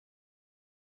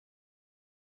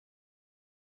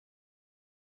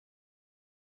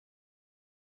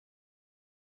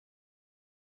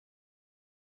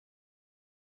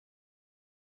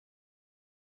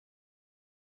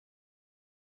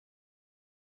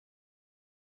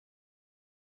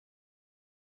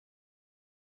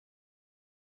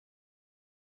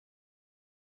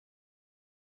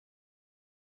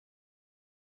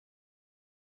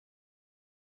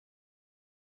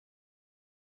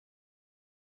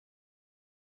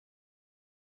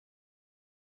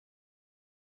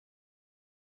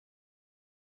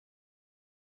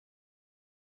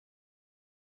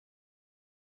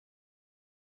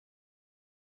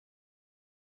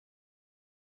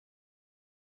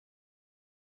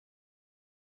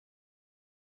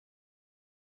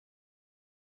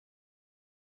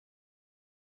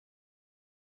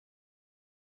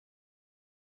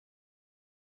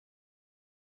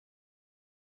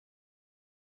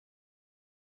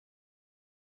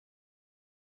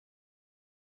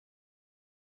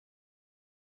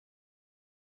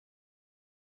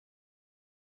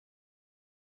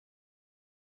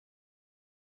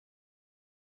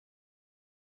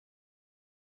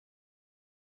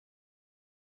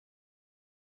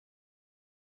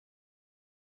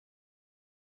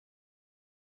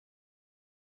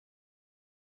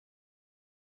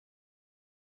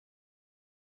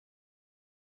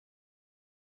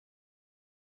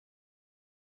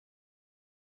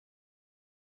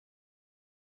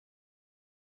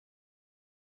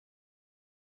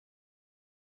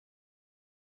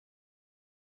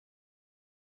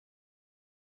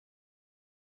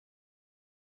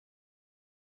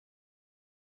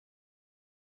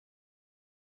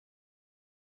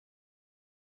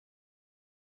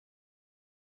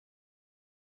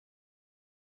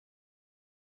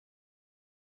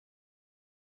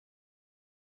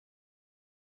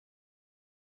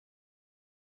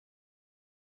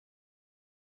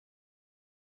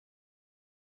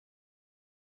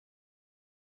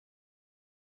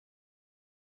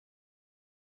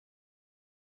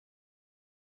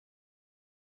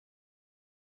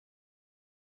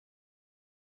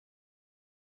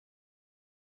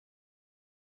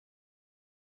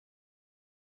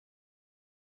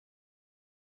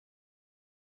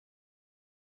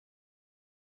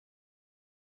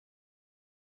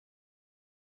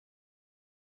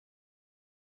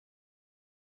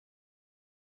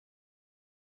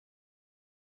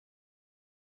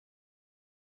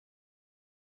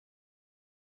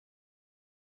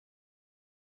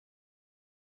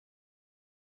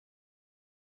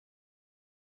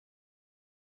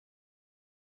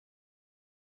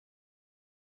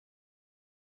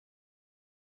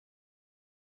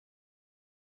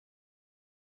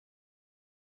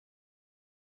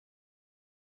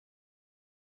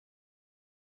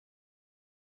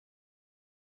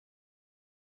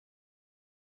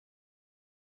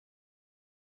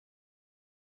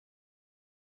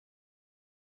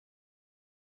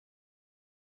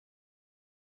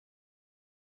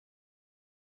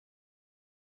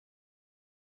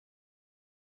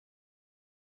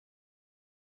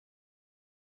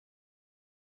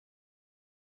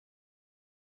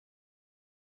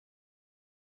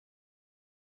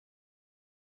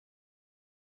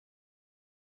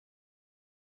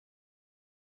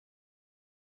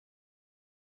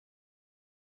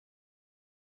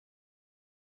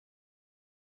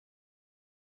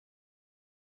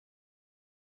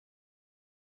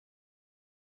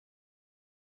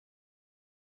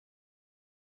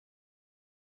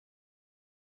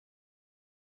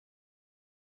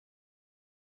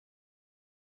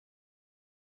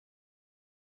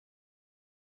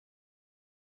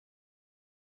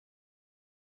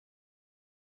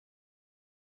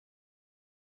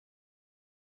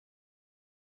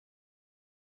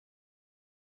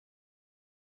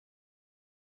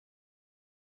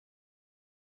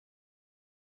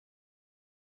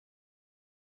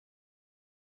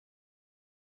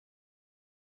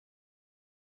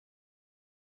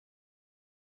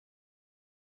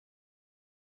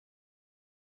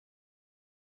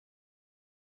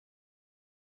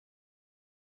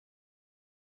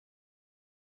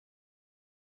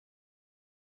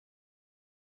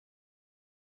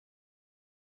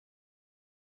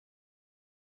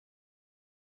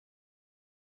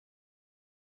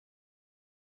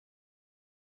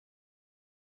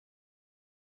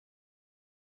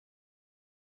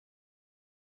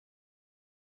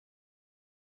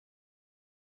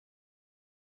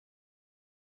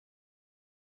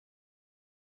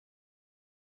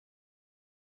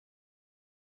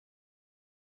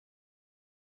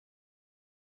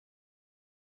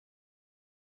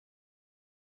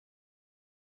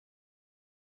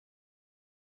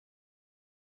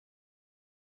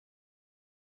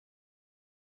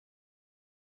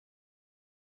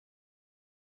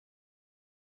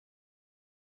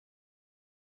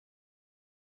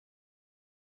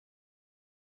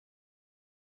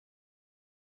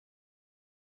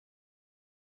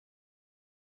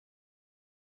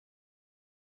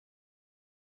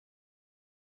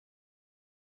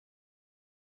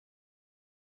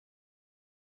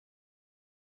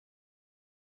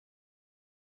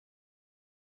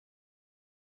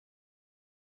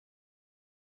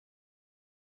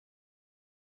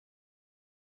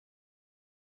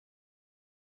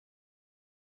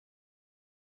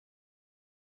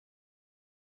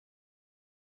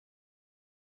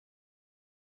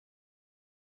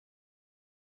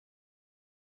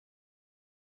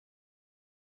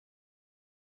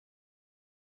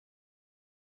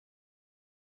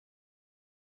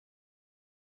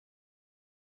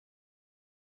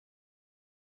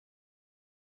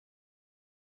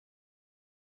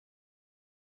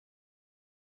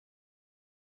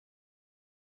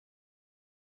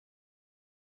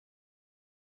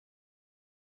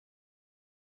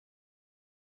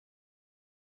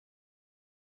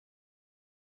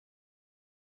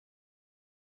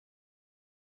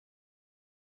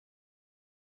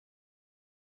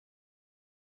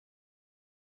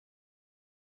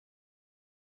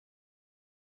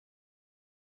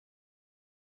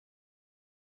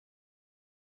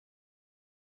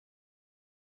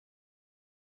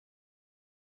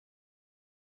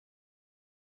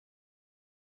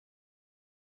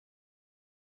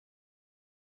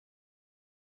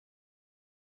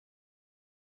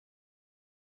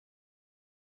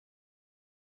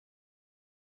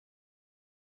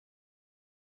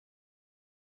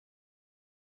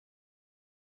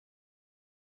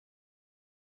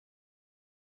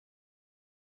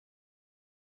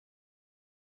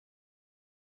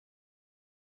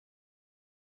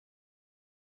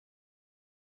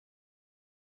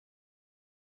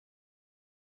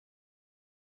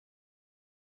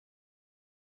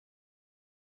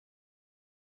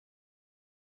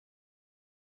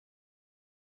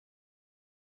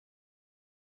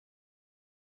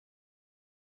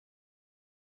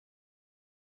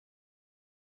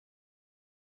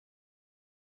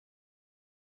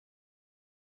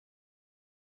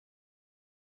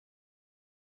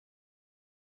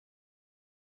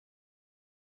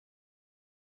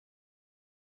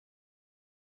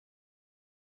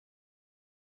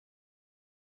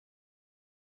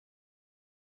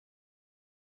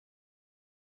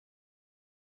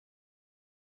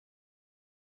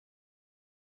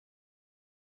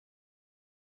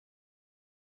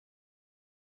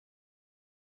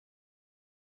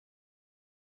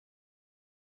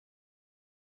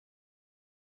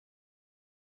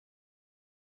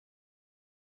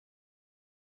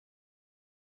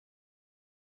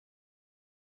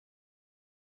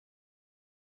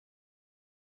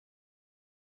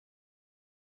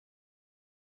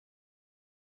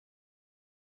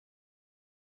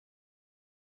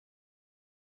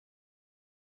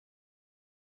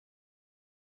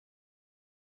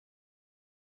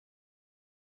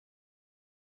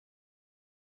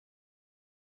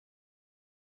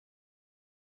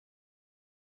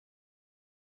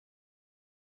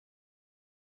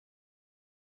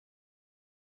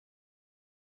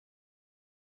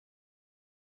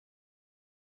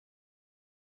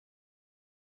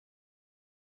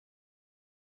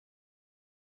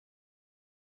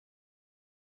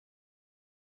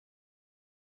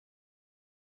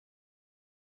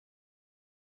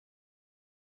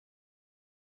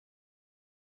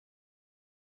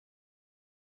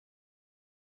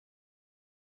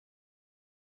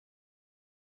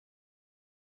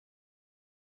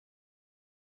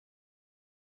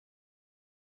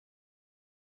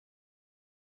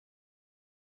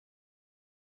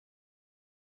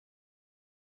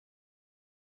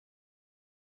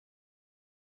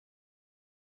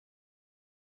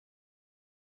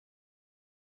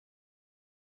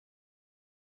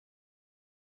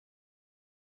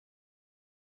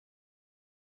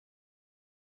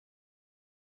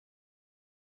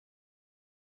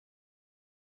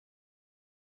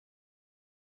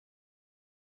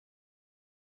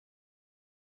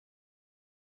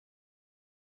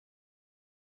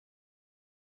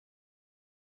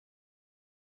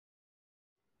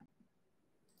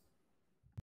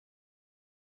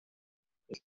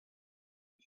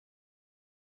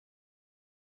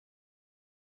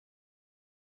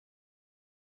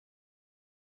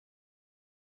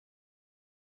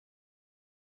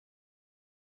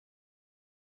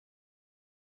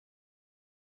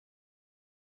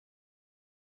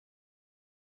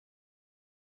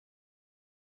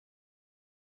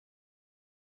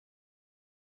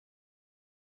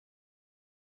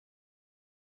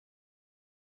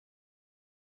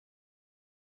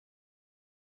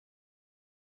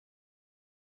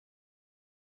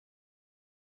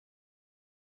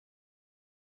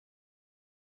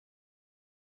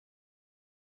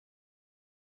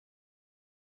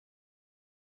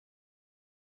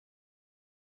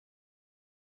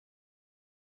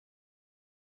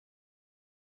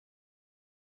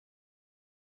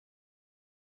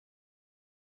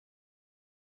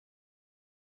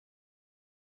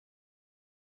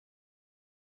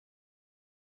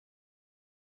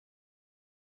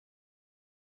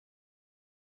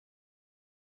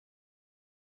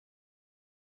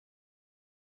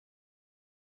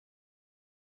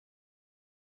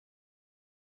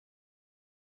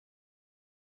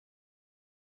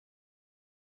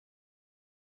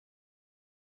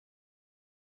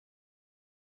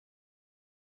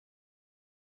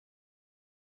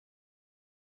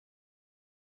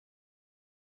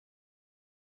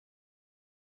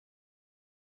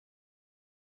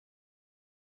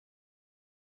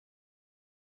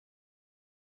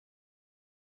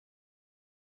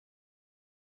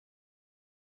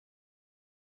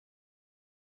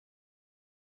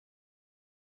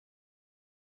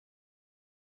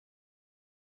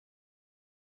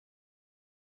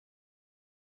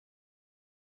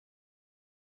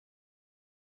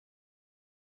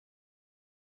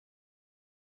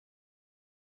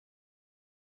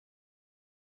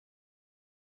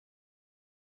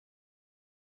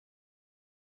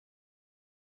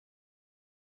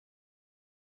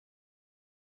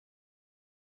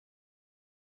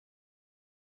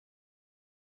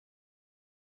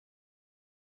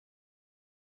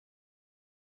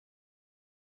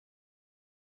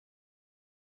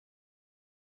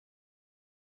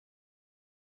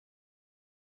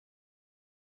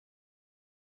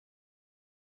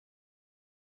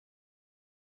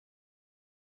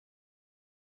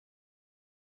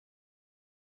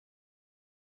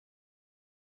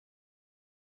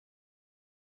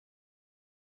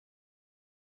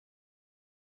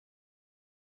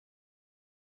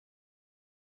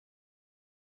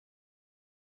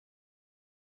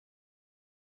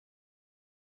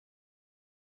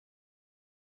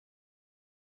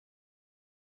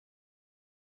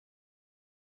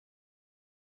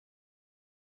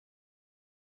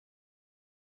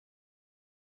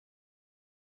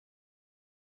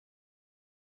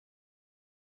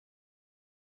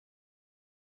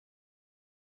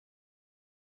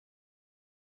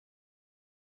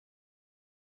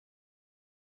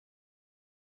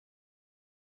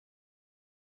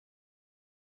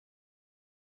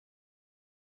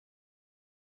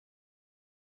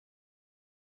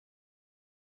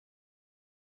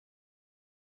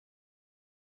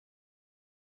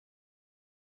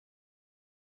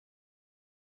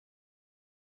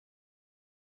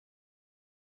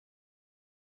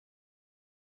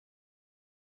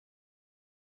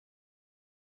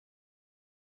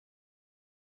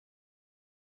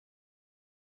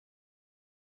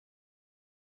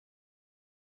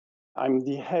I'm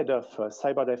the head of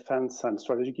cyber defense and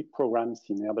strategic programs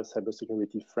in Airbus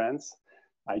CyberSecurity France.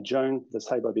 I joined the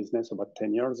cyber business about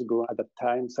 10 years ago. At that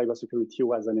time, cybersecurity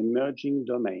was an emerging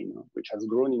domain, which has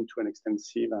grown into an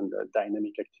extensive and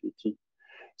dynamic activity.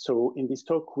 So in this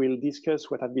talk, we'll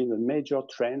discuss what have been the major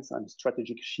trends and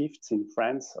strategic shifts in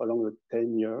France along the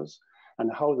 10 years,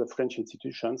 and how the French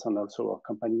institutions and also our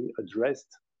company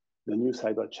addressed the new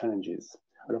cyber challenges.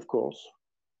 And of course,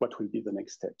 what will be the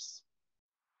next steps.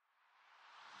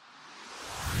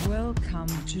 Welcome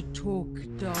to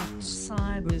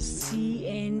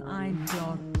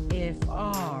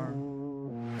talk.cybercni.fr.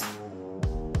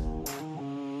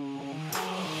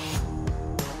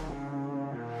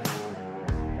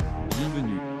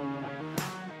 Bienvenue.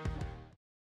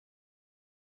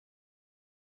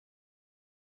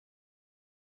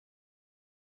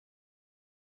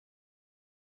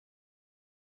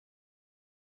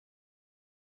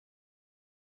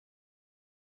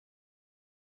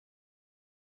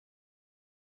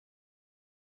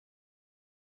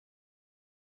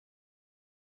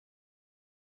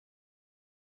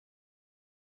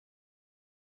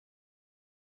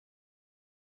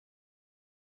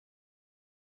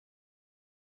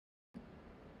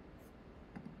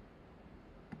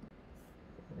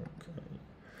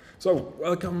 So,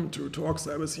 welcome to Talk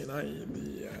CyberCNI,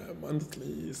 the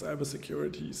monthly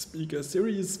cybersecurity speaker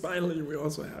series. Finally, we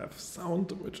also have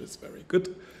sound, which is very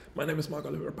good. My name is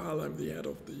EFREI Paris. I'm the head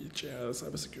of the chair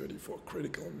cybersecurity for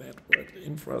critical network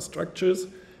infrastructures.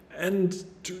 And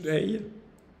today,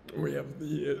 we have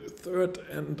the third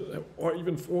and or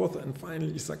even fourth and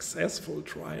finally successful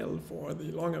trial for the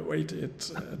long-awaited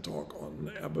talk on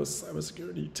Airbus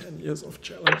cybersecurity, 10 years of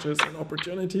challenges and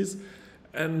opportunities.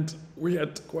 And we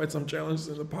had quite some challenges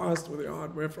in the past with the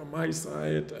hardware from my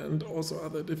side and also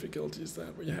other difficulties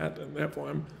that we had. And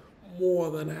therefore, I'm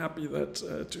more than happy that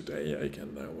today I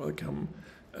can welcome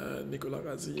Nicolas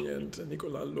Razy and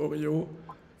Nicolas Loriot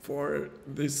for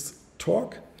this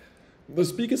talk. The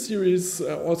speaker series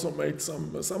also made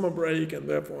some summer break, and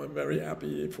therefore I'm very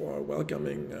happy for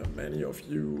welcoming many of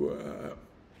you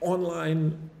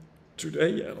online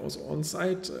today and also on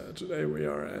site. Today we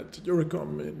are at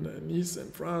Eurocom in Nice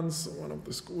in France, one of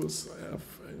the schools I have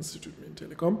institute in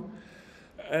telecom.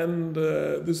 And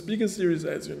the speaker series,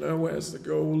 as you know, has the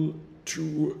goal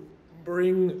to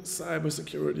bring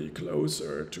cybersecurity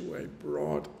closer to a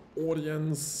broad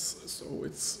audience. So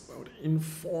it's about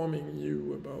informing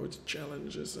you about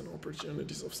challenges and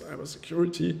opportunities of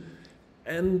cybersecurity.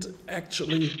 And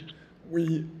actually,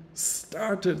 we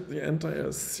started the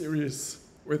entire series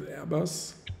with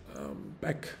Airbus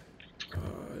back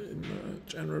in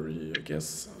January, I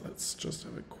guess. Let's just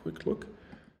have a quick look.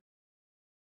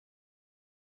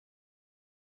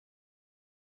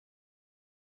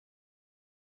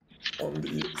 On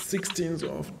the 16th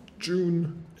of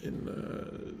June in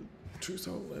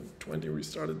 2020, we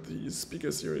started the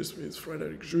speaker series with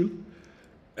Frédéric Jules.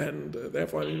 And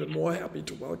therefore, I'm even more happy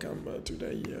to welcome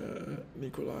today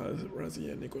Nicolas Razy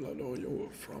and Nicolas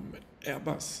Loriot from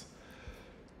Airbus.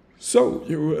 So,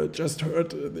 you just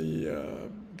heard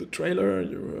the trailer,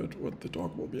 you heard what the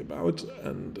talk will be about,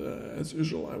 and as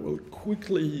usual, I will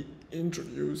quickly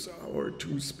introduce our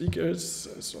two speakers.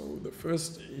 So, the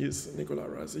first is Nicolas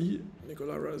Razy.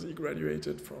 Nicolas Razy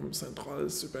graduated from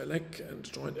CentraleSupelec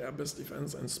and joined Airbus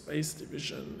Defence and Space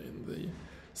division in the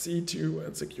C2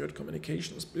 and secured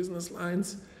communications business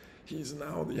lines. He is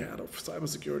now the head of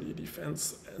cybersecurity,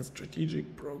 defense, and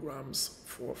strategic programs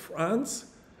for France.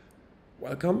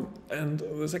 Welcome. And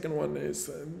the second one is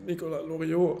Nicolas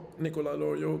Loriot. Nicolas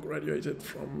Loriot graduated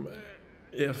from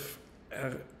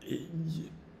EFREI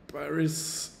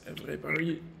Paris, and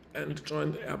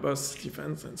joined Airbus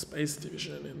Defence and Space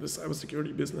division in the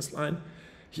cybersecurity business line.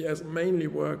 He has mainly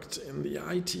worked in the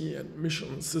IT and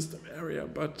mission system area,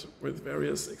 but with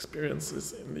various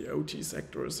experiences in the OT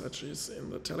sector, such as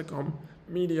in the telecom,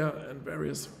 media, and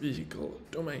various vehicle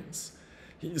domains.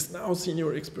 He is now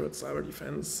Senior Expert Cyber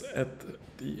Defense at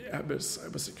the Airbus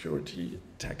CyberSecurity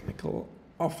Technical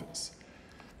Office.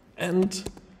 And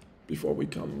before we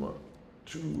come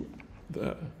to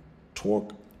the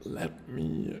talk, let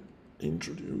me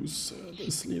introduce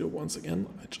this leader once again.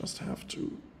 I just have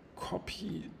to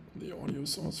copy the audio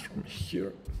source from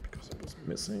here because it was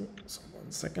missing. So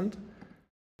 1 second.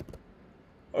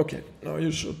 Okay, now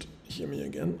you should hear me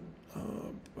again.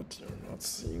 But you're not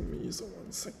seeing me, so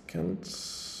 1 second.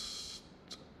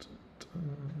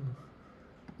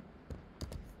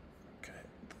 Okay,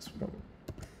 this one.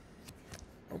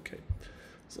 Okay,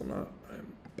 so now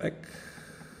I'm back,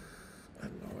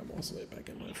 and now I'm also back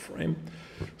in my frame.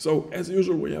 So as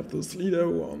usual, we have the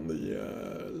Slido on the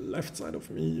left side of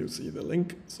me, you see the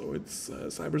link. So it's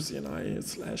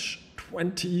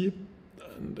cybercni/20,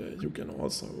 and you can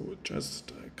also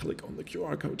just click on the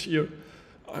QR code here.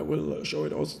 I will show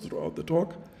it also throughout the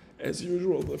talk. As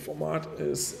usual, the format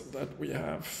is that we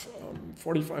have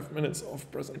 45 minutes of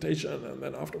presentation, and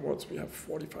then afterwards we have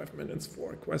 45 minutes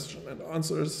for question and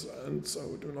answers. And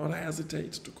so do not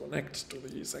hesitate to connect to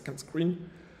the second screen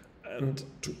and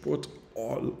to put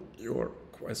all your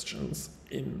questions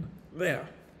in there.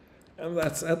 And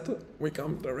that said, we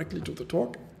come directly to the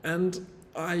talk, and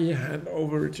I hand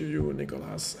over to you,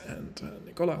 Nicolas and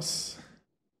Nicolas.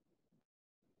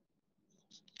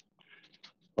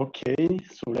 Okay,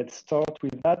 so let's start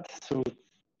with that. So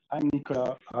I'm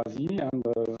Nicolas Razy, and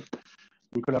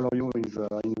Nicolas Loriot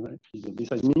is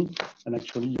beside me, and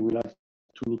actually you will have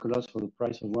two Nicolas for the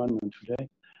price of one today.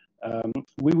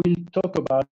 We will talk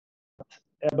about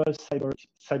Airbus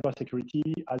cybersecurity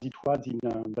as it was in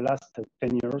the last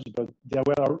 10 years, but there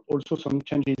were also some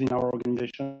changes in our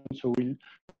organization, so we'll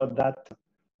talk about that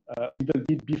a little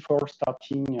bit before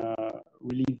starting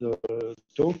really the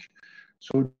talk.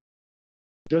 So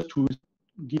just to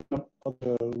give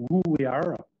who we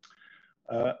are,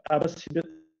 Airbus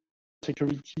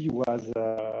CyberSecurity was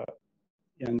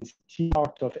still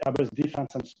part of Airbus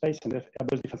Defence and Space, and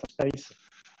Airbus Defence and Space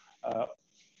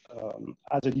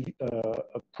as a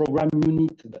program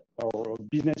unit or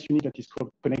business unit that is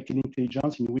called Connected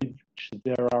Intelligence, in which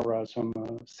there are some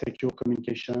secure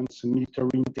communications,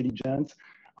 military intelligence,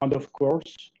 and of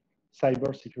course,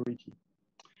 cybersecurity.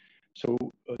 So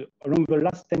along the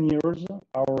last 10 years,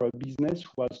 our business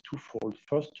was twofold.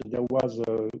 First, there was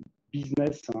a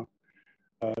business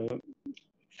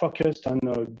focused on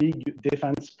big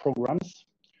defense programs.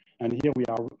 And here we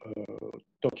are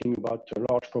talking about a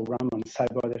large program on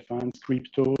cyber defense,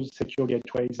 cryptos, secure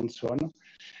gateways, and so on.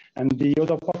 And the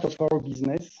other part of our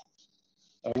business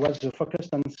was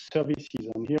focused on services.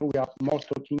 And here we are more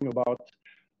talking about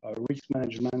risk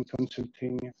management,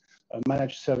 consulting,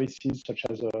 managed services such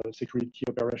as a security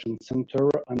operations center.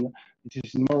 And it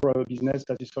is more a business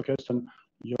that is focused on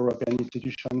European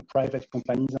institutions, private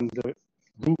companies, and the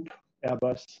group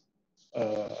Airbus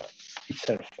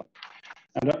itself.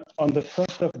 And on the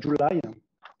 1st of July,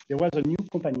 there was a new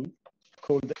company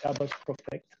called Airbus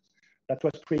Protect that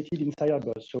was created inside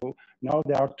Airbus. So now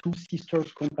there are two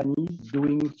sisters companies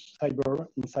doing cyber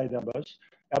inside Airbus.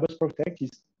 Airbus Protect is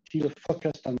still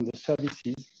focused on the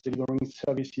services, delivering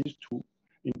services to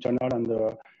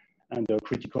internal and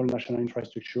critical national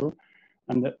infrastructure.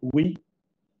 And we,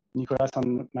 Nicolas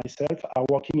and myself, are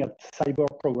working at cyber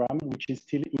program, which is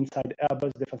still inside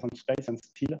Airbus Defence and Space and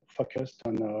still focused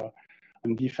on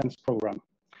defense program.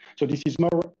 So this is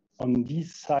more on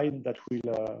this side that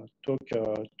we'll talk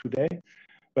today,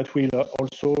 but we'll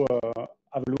also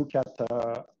have a look at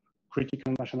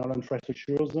critical national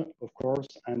infrastructures, of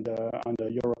course, and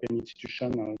the European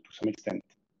institution to some extent.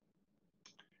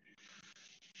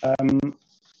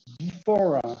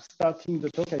 Before starting the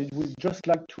talk, I would just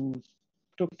like to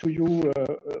talk to you,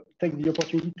 take the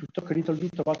opportunity to talk a little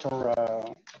bit about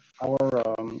our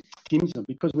teams,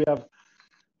 because we have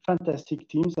fantastic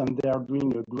teams and they are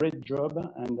doing a great job,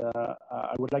 and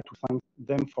I would like to thank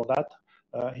them for that.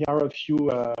 Here are a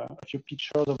few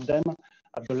pictures of them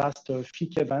at the last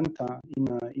FIC event in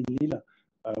Lille,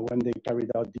 when they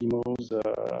carried out demos,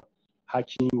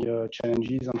 hacking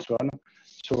challenges, and so on.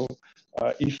 So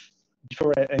if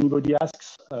before anybody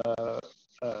asks,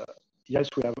 yes,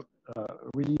 we have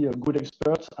really good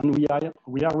experts, and we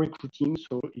are recruiting.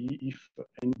 So if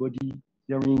anybody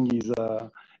hearing is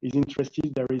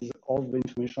interested, there is all the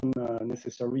information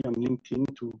necessary on LinkedIn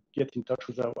to get in touch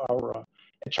with our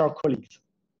HR colleagues.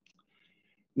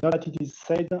 Now that it is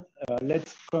said,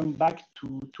 let's come back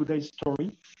to today's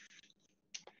story.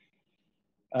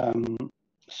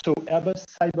 So Airbus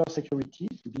CyberSecurity,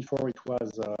 before it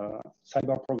was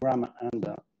Cyber Program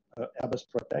and Airbus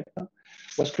Protect,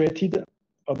 was created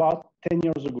about 10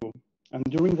 years ago. And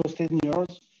during those 10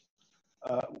 years,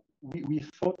 we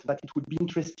thought that it would be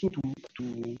interesting to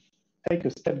take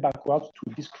a step backwards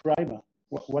to describe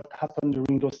what happened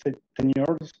during those 10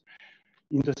 years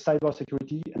in the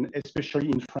cybersecurity, and especially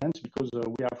in France, because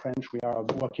we are French, we are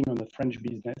working on the French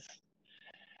business.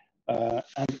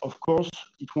 And of course,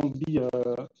 it won't be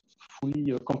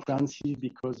fully comprehensive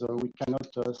because we cannot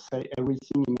say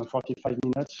everything in 45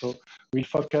 minutes. So we'll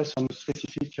focus on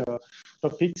specific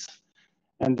topics,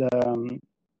 and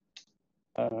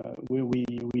we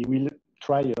will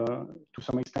try to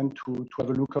some extent to have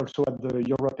a look also at the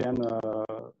European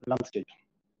landscape.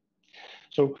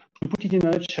 So to put it in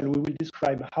a nutshell, we will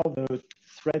describe how the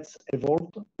threats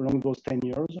evolved along those 10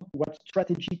 years, what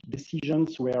strategic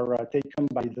decisions were taken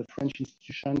by the French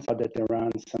institutions,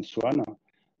 deterrence, and so on.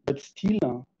 But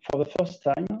still, for the first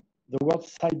time, the word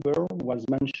cyber was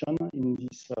mentioned in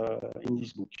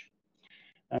this book.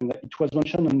 And it was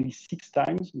mentioned only 6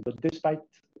 times, but despite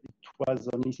it was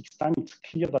only 6 times, it's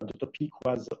clear that the topic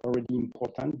was already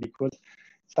important because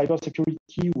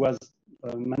cybersecurity was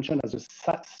mentioned as a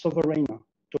sovereign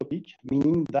topic,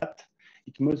 meaning that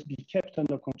it must be kept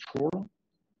under control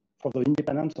for the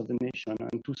independence of the nation.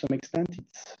 And to some extent,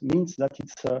 it means that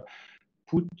it's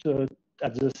put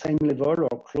at the same level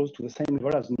or close to the same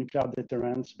level as nuclear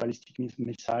deterrence, ballistic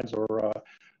missiles, or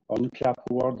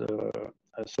nuclear-powered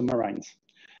submarines.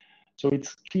 So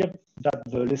it's clear that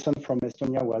the lesson from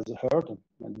Estonia was heard,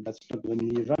 and that's not the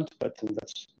only event, but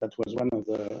that was one of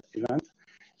the events.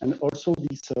 And also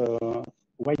this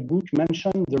white book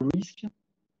mentioned the risk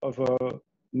of a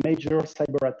major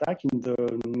cyber attack in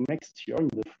the next year, in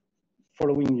the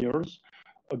following years,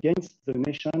 against the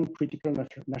nation critical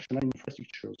national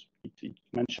infrastructures. It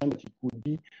mentioned that it would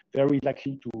be very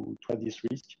likely to have this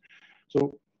risk.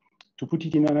 So to put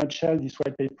it in a nutshell, this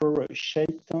white paper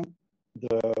shaped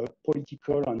the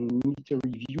political and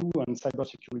military view on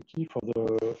cybersecurity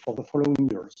for the following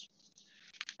years.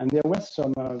 And there were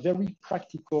some very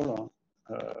practical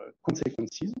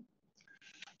consequences.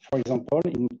 For example,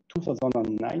 in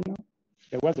 2009,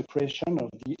 there was the creation of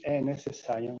the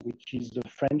ANSSI, which is the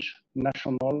French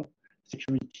National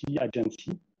Security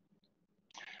Agency.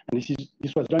 And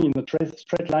this was done in the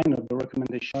straight line of the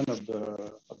recommendation of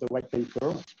the white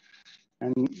paper.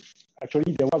 And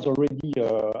actually, there was already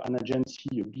an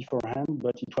agency beforehand,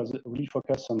 but it was really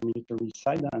focused on military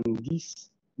side. And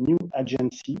this new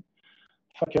agency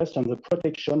focused on the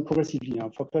protection, progressively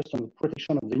focused on the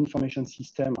protection of the information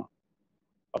system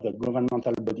of the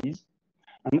governmental bodies,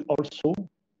 and also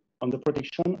on the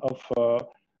protection of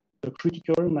the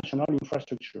critical national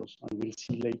infrastructures. And we'll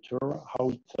see later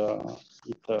how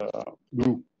it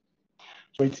grew.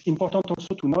 So it's important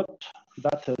also to note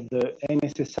that the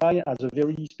NSSI has a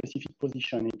very specific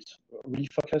position. It's really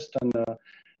focused on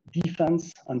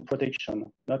defense and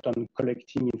protection, not on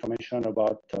collecting information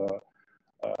about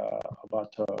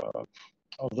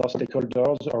other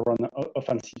stakeholders or on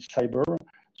offensive cyber.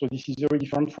 So this is very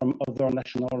different from other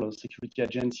national security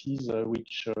agencies,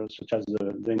 such as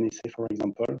the NSA, for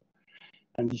example.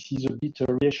 And this is a bit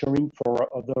reassuring for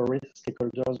other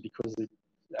stakeholders because the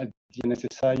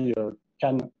NSSI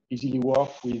can easily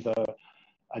work with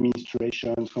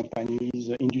administrations, companies,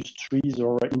 industries,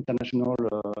 or international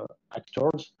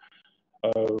actors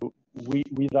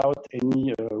without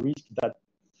any risk that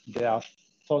they are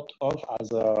thought of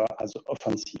as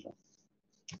offensive.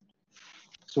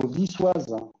 So this was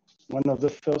one of the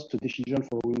first decisions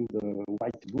following the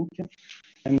White Book.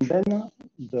 And then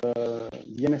the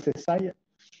NSSI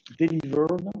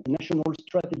delivered a national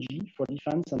strategy for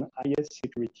defense and IS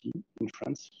security in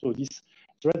France. So this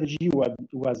strategy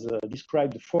was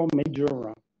described 4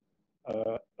 major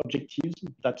objectives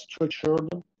that structured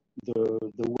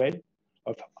the way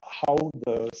of how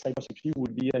the cybersecurity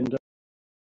would be handled.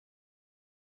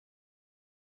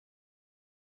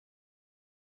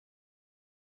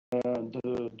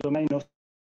 The domain of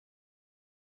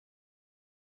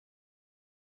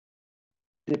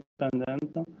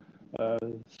dependent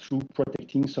through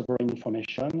protecting sovereign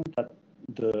information, that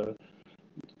the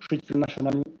critical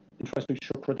national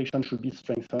infrastructure protection should be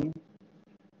strengthened,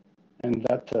 and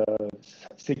that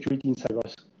security in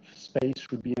cyberspace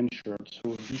should be ensured.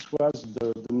 So this was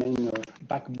the main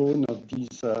backbone of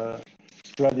this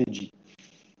strategy.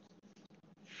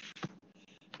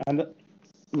 And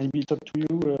maybe it's up to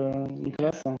you,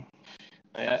 Nicolas.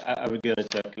 I was going to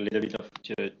talk a little bit of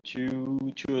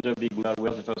two other big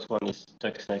malware. The first one is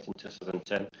Stuxnet in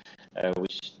 2010,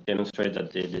 which demonstrates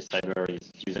that the cyber is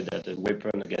used as a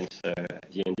weapon against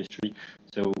the industry.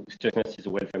 So Stuxnet is a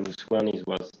well-famous one. It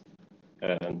was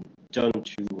done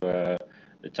to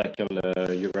tackle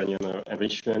uranium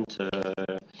enrichment,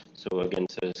 so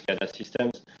against SCADA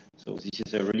systems. So this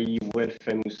is a really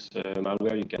well-famous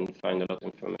malware. You can find a lot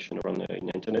of information around in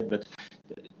the internet, but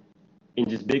in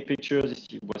this big picture, this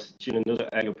was still another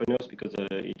eye opener because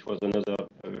it was another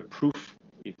proof,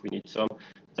 if we need some,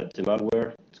 that the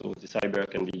malware, so the cyber,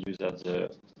 can be used as an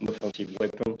offensive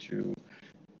weapon to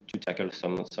tackle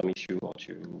some issue or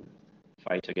to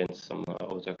fight against some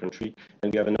other country.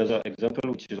 And we have another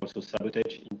example, which is also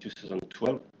sabotage in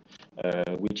 2012,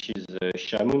 which is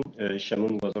Shamoon.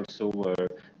 Shamoon was also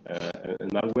a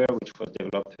malware which was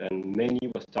developed and mainly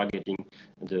was targeting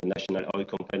the national oil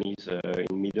companies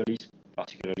in Middle East,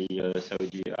 particularly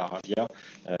Saudi Arabia.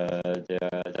 There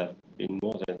have been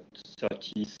more than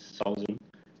 30,000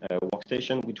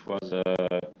 workstations, which was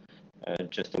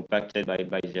just impacted by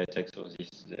the attack. So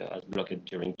this has blocked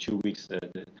during 2 weeks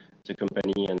the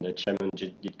company, and the chairman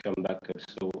did come back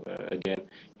also again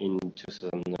in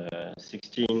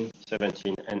 2016,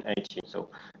 17, and 18. So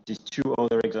these 2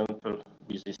 other examples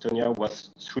with Estonia was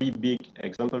 3 big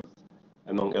examples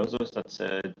among others that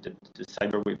the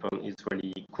cyber weapon is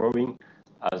really growing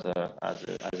as a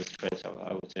strength,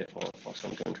 I would say, for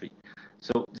some country.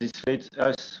 So this leads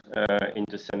us in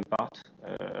the same part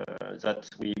that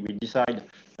we decide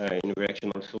in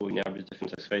reaction also in Airbus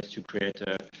Defence and Space to create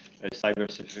a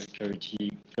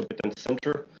cybersecurity competence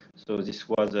center. So this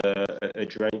was a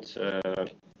joint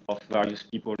of various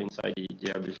people inside the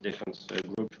Airbus Defence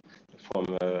group, from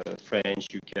French,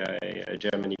 UK,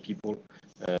 Germany people,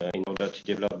 in order to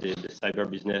develop the cyber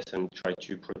business and try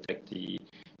to protect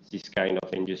this kind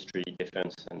of industry,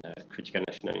 defense and critical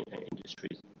national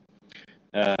industries.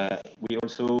 We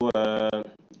also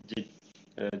did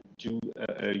do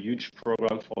a huge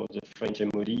program for the French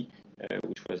MOD,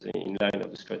 which was in line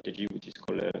of the strategy, which is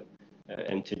called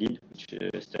MTD, which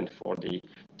stands for the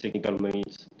technical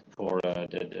needs for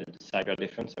the cyber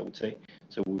defense, I would say.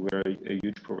 So we were a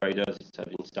huge provider. This has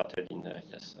been started in,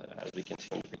 yes, as we can see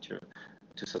on the picture,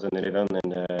 2011,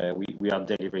 and we are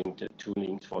delivering the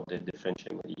toolings for the French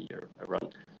MOD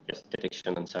around, yes,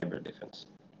 detection and cyber defense.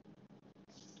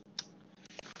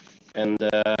 And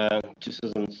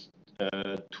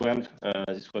 2012,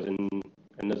 this was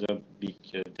another big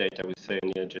date, I would say, on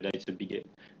the agenda. It's a big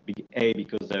A,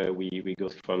 because we go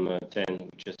from 10,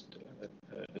 just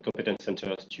competence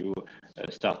centers, to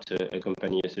start a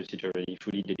company, a subsidiary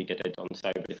fully dedicated on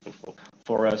cyber defense.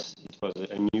 For us, it was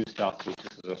a new start in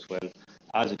 2012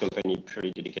 as a company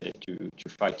fully dedicated to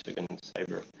fight against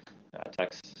cyber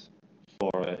attacks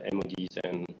for MODs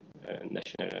and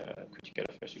national critical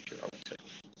infrastructure, I would say.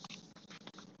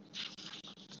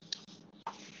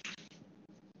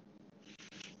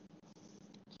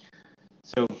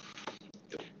 So,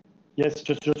 yes,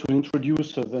 just to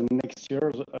introduce the next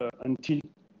years, until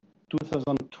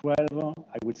 2012,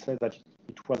 I would say that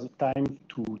it was time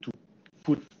to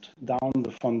put down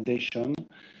the foundation,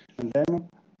 and then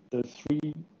the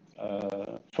 3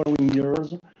 following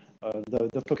years,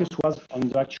 the focus was on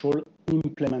the actual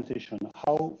implementation,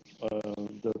 how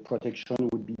the protection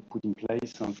would be put in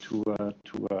place and to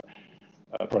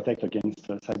protect against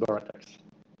cyber attacks.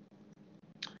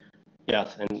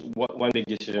 Yes, and one big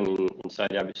decision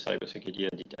inside Airbus CyberSecurity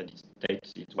at this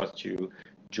date, it was to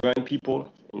join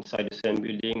people inside the same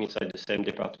building, inside the same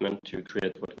department, to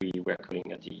create what we were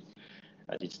calling at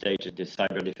this stage the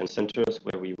cyber defense centers,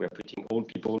 where we were putting all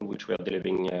people which were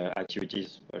delivering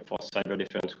activities for cyber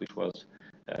defense, which was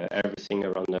everything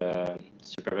around the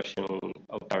supervision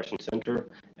operation center,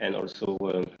 and also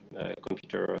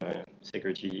computer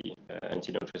security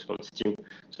incident response team.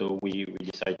 So we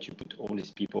decided to put all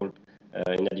these people,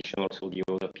 in addition also the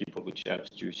other people which helps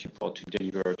to support, to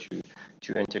deliver, to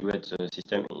integrate the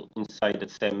system inside the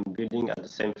same building at the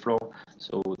same floor.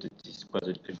 So this was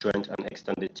a joint and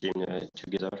extended team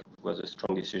together. It was a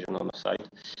strong decision on our side.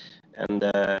 And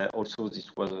also this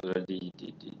was the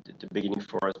beginning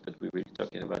for us, but we will talk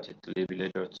about it a little bit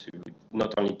later, to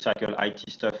not only tackle IT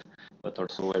stuff, but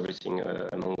also everything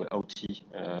among OT,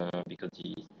 because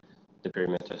the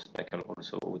perimeters tackle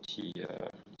also OT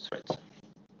threats.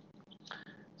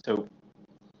 So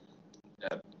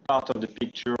part of the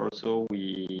picture also,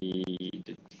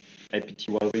 the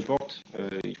IPT1 report,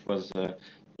 it was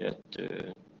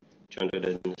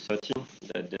 213.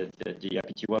 The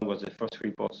IPT1 was the first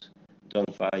report done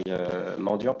by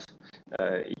Mordiant.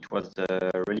 It was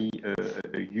really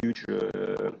a huge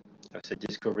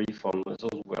discovery from those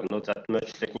who were not that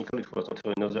much technical. It was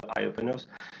also another eye-openers.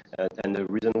 And the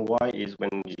reason why is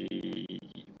when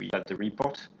we had the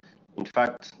report, in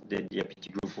fact, the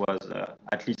IPT group was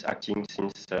at least acting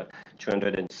since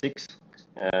 2006.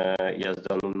 He has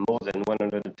done more than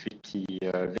 150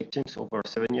 victims over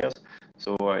 7 years.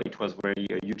 So it was really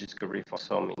a huge discovery for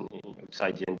some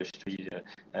outside the industry,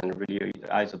 and really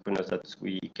eyes openers that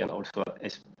we can also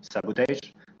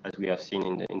sabotage, as we have seen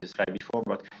in the slide before.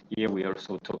 But here we are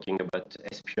also talking about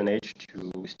espionage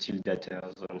to steal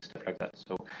data and stuff like that.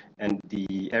 So, and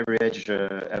the average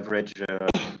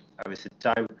I would say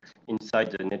time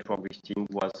inside the network victim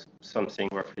was something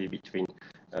roughly between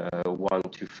 1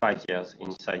 to 5 years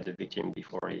inside the victim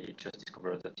before he just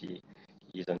discovered that he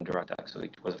is under attack. So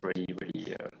it was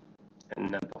really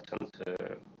an important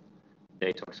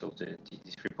date also,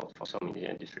 this report for some in the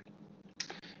industry.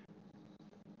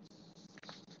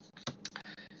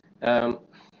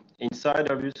 inside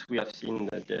Airbus, we have seen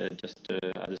that just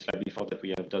as a slide before that we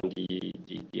have done the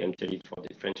MTEL for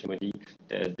the French MOD.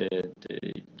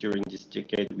 During this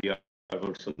decade, we have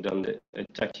also done a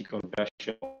tactical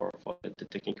version for the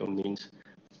technical means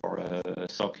for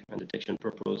SOC and detection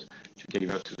purpose to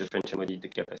deliver to the French MOD the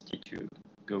capacity to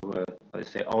go,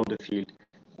 let's say, on the field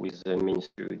with the means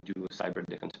to do cyber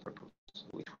defense purpose,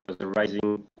 which was a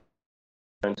rising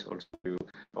trend also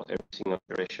for everything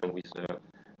operation with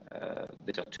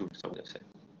better tools, I would say.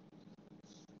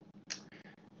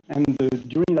 And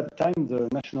during that time, the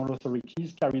national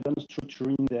authorities carried on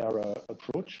structuring their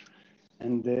approach,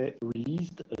 and they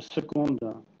released a second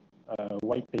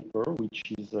white paper,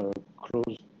 which is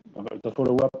close, the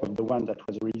follow-up of the one that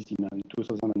was released in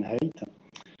 2008.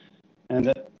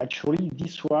 And actually,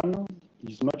 this one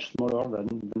is much smaller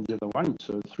than the other one. It's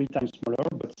 3 times smaller,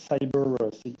 but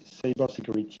cyber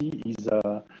security is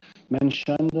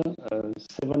mentioned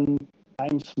 7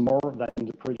 times more than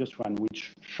the previous one,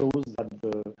 which shows that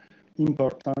the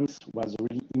importance was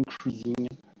really increasing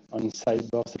on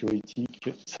cyber security,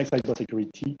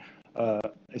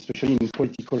 especially in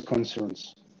political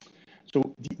concerns.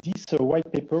 So this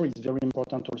white paper is very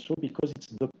important also because it's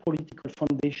the political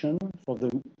foundation for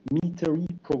the military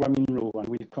programming law, and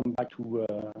we'll come back to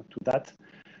that.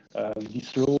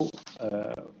 This law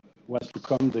was to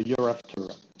come the year after.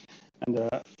 And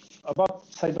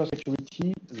about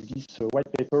cybersecurity, this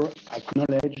white paper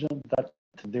acknowledged that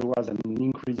there was an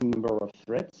increasing number of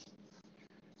threats,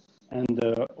 and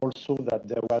also that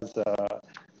there was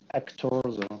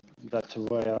actors that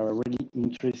were really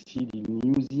interested in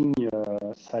using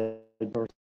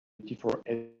cybersecurity for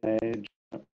edge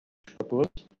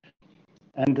purpose,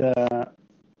 and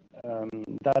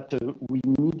that we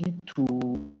needed to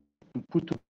put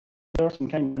together some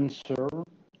kind of answer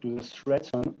to the threats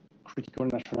on critical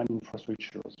national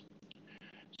infrastructures.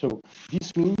 So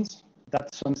this means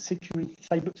that some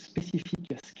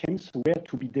cyber-specific schemes were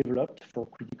to be developed for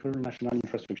critical national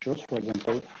infrastructures, for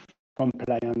example,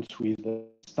 compliance with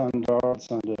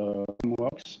standards and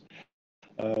frameworks,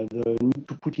 the need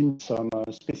to put in some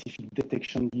specific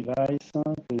detection device,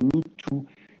 the need to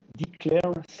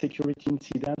declare security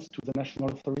incidents to the national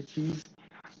authorities,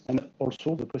 and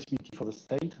also the possibility for the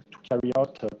state to carry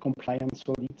out compliance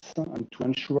audits and to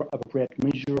ensure appropriate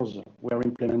measures were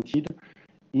implemented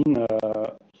in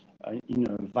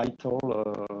vital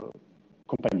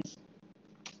companies.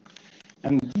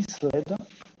 And this led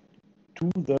to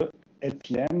the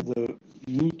LPM, the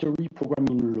Military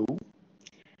Programming Law.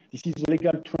 This is a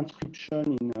legal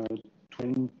transcription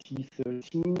in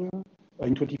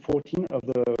 2014 of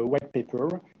the white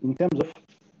paper in terms of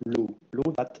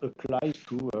law that applies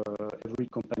to every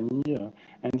company.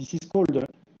 And this is called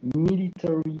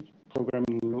Military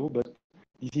Programming Law, but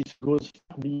this goes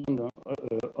beyond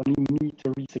only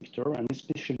military sector, and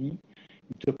especially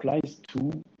it applies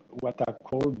to what are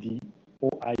called the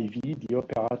OIV, the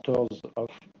operators of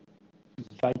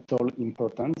vital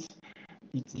importance.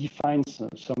 It defines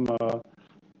some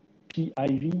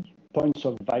PIV, points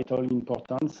of vital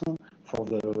importance, for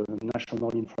the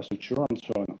national infrastructure and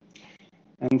so on.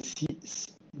 And this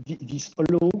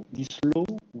law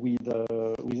will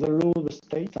allow the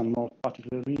state, and more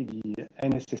particularly the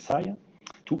NSSI,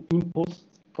 to impose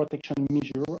protection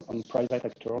measures on private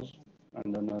actors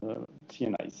and on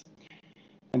CNIs.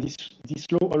 And this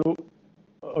law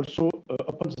also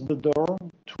opens the door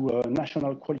to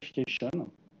national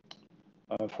qualification,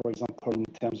 for example, in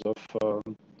terms of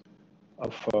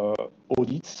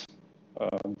audits.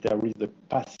 There is the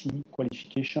PASI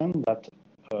qualification that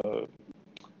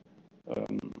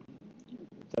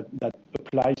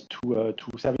applies to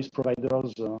service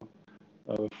providers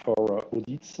for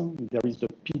audits. There is the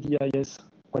PDIS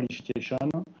qualification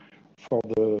for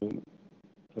the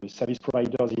service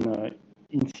providers in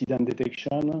incident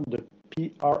detection, the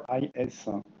PRIS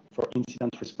for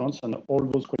incident response, and all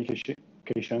those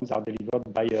qualifications are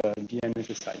delivered by the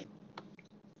NSSI.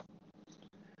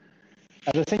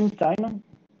 At the same time,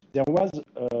 there was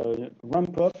a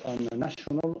ramp up on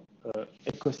national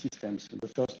ecosystems. The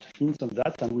first hints of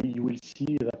that, and you will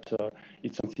see that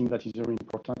it's something that is very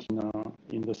important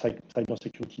in the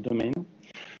cybersecurity domain.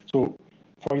 So,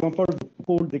 for example, the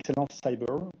Pôle d'Excellence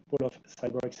Cyber, Pôle of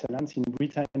Cyber Excellence in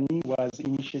Brittany, was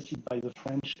initiated by the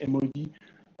French MOD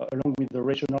along with the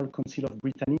Regional Council of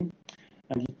Brittany,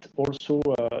 and it also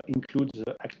includes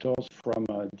actors from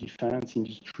defense,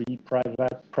 industry,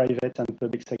 private and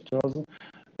public sectors,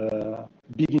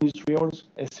 big industrials,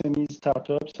 SMEs,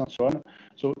 startups, and so on.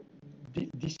 So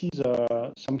this is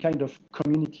some kind of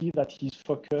community that is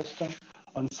focused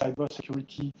on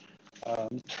cybersecurity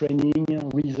training,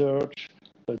 research,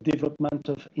 development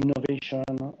of innovation,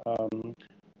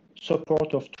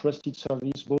 support of trusted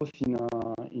service both in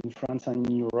France and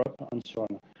in Europe, and so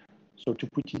on. So to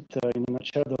put it in a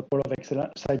nutshell, the Pole of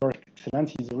Cyber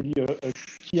Excellence is really a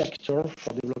key actor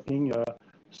for developing a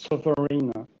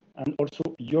sovereign and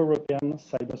also European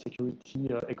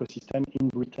cybersecurity ecosystem in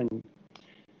Britain.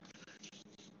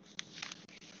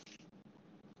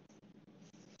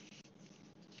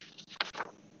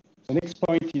 The next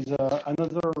point is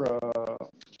another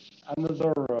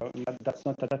that's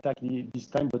not an attack this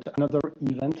time, but another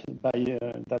event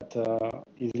that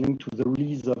is linked to the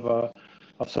release of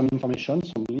some information,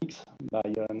 some leaks by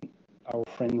our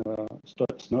friend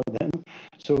Snowden.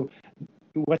 So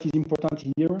what is important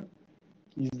here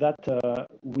is that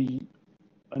we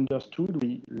understood,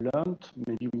 we learned,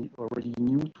 maybe we already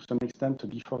knew to some extent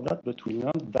before that, but we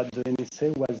learned that the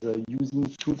NSA was using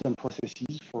tools and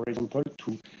processes, for example,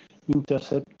 to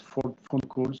intercept phone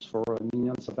calls for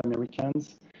millions of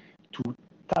Americans, to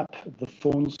tap the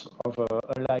phones of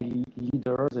ally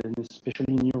leaders, and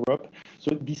especially in Europe.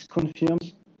 So this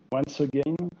confirms once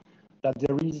again that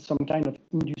there is some kind of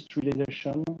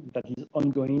industrialization that is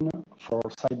ongoing for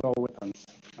cyber weapons,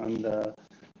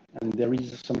 and there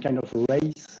is some kind of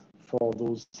race for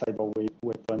those cyber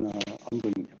weapons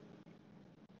ongoing.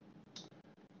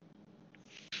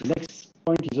 Next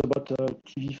point is about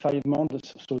TV5 Monde.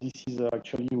 So this is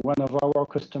actually one of our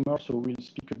customers, so we'll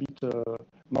speak a bit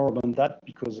more about that,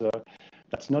 because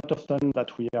that's not often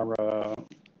that we are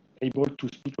able to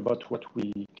speak about what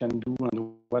we can do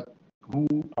and who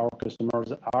our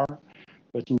customers are.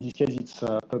 But in this case, it's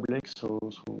public, so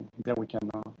there we can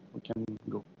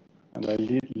go. And I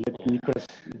let Nicolas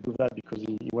do that because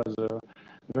he was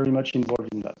very much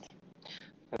involved in that.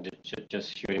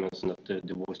 Just a few elements, not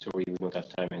the whole story. We don't have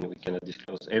time and we cannot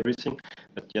disclose everything.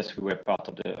 But yes, we were part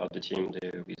of the team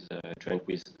joined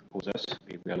with others.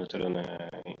 We are not alone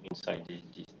inside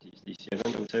this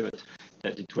event, I would say. But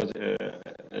that it was a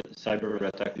cyber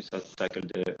attack which has tackled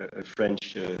a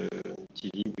French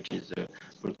TV, which is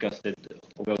broadcasted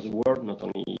over the world, not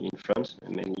only in France,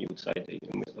 mainly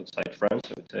outside France,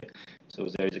 I would say. So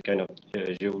there is a kind of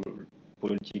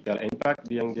geopolitical impact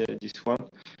behind this one.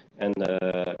 And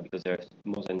because there are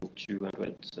more than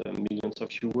 200 millions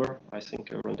of viewers, I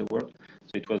think, around the world.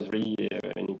 So it was really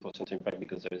an important impact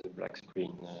because there is a black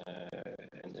screen.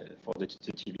 And for the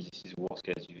TV, this is the worst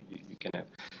case you can have.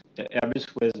 The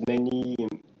Airbus was mainly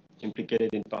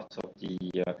implicated in parts of the,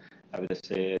 I would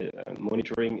say,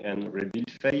 monitoring and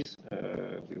rebuild phase.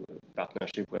 We were a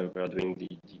partnership where we were doing the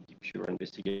pure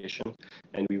investigation,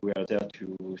 and we were there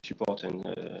to support and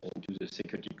do the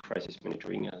security crisis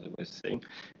monitoring, as I was saying.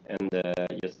 And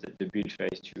yes, the build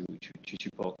phase to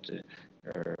support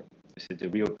the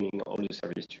reopening of all the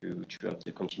service to have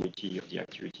the continuity of the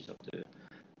activities of the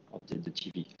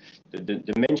TV.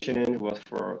 The main challenge was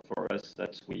for us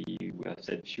that we have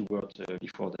said a few words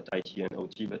before that IT and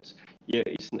OT, but yeah,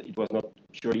 it was not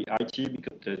purely IT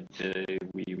because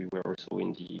we were also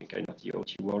in the kind of the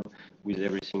OT world with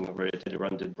everything related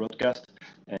around the broadcast.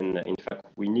 And in fact,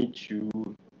 we need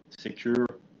to secure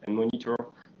and monitor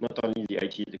not only the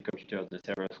IT, the computer, the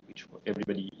servers, which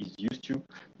everybody is used to,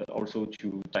 but also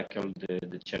to tackle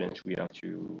the challenge we have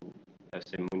to,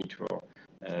 say, monitor,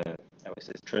 I would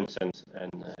say, transcend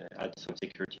and add some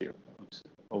security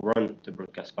around the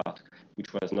broadcast part,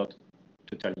 which was not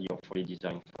totally or fully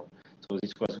designed for. So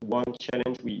this was one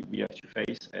challenge we have to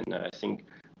face, and I think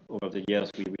over the years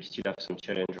we will still have some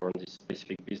challenge around this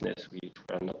specific business, which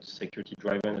were not security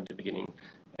driven at the beginning,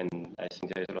 and I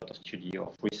think there is a lot of study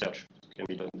of research that can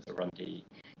be done around the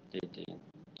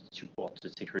support the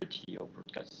security of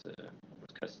broadcast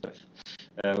stuff.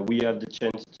 We have the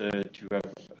chance to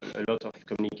have a lot of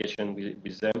communication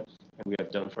with them, and we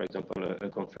have done, for example, a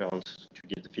conference to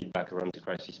give the feedback around the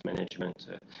crisis management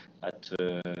at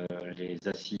Les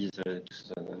Assises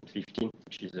 2015,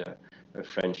 which is a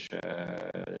French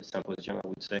symposium, I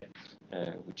would say,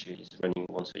 which is running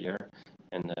once a year.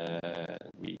 And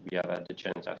we have had the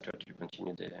chance after to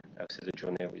continue the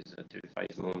journey with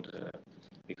TV5 Monde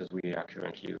because we are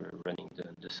currently running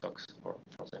the SOCs for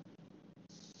them.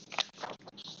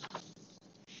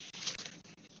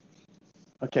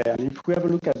 Okay, and if we have a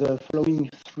look at the following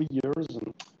 3 years,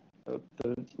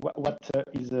 what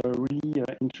is really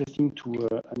interesting to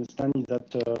understand is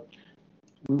that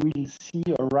we will see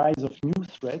a rise of new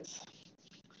threats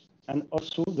and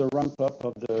also the ramp up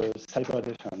of the cyber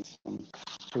defense.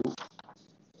 So,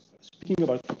 speaking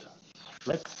about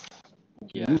threats,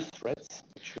 new threats,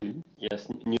 actually. Yes,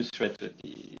 new threat.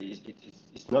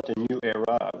 It's not a new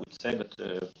era, I would say, but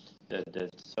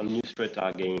some new threats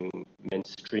are gaining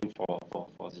mainstream for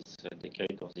this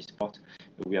decade or this part.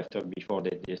 We have talked before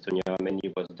that the Estonia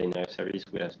mainly was denial of service.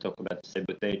 We have talked about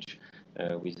sabotage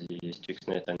with the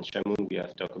Stuxnet and Shamoon. We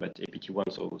have talked about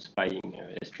APT1, so spying,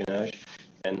 espionage.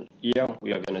 And here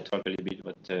we are going to talk a little bit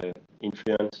about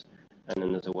influence, and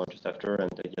another one just after.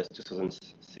 And yes,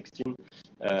 2016,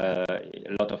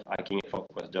 a lot of hacking effort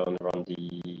was done around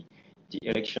the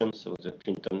election. So the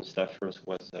Clinton staffers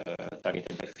was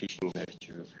targeted by phishing mails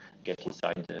to get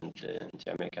inside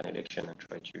the American election and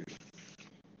try to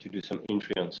do some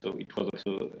influence. So it was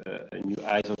also a new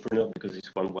eyes opener because this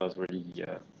one was really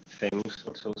famous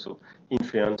also. So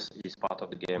influence is part of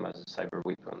the game as a cyber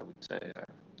weapon, I would say,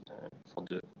 for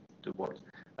the world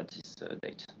at this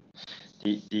date.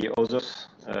 The other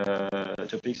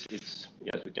topics, it's,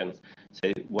 yes, we can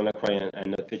say WannaCry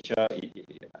and NotPetya.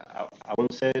 I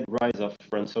won't say rise of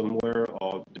ransomware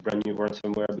or the brand new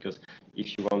ransomware, because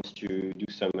if you want to do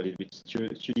some a little bit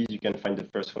studies, you can find the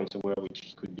first ransomware,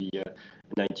 which could be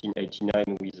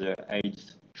 1989 with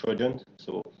AIDS Trojan.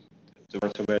 So the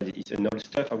ransomware is an old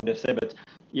stuff, I would say, but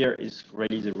here is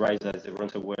really the rise as the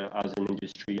ransomware as an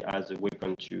industry, as a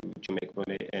weapon to make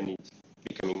money, and it's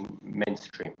becoming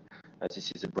mainstream.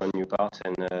 This is a brand new part,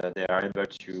 and they are able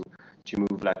to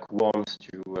move like worms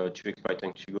to exploit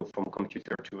and to go from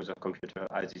computer to other computer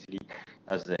as easily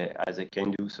as they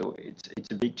can do. So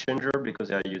it's a big changer because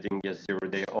they are using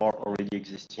zero-day or already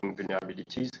existing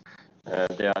vulnerabilities.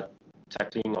 They are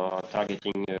tackling or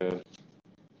targeting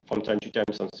from time to time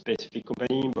some specific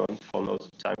company, but for most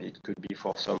of the time it could be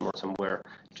for some ransomware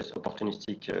just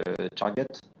opportunistic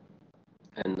target.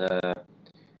 And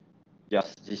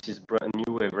yes, this is brand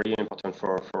new, very important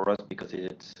for us because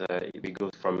we go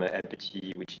from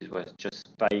LPT, which was just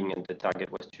spying, and the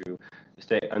target was to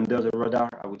stay under the radar,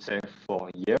 I would say, for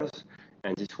years.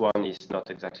 And this one is not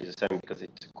exactly the same because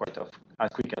it's quite as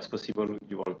quick as possible.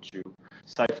 You want to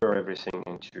cipher everything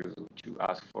and to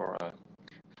ask for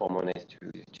money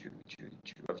to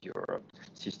have your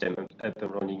system up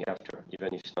and running after,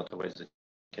 even if it's not always the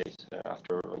case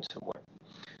after ransomware.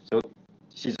 So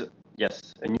this is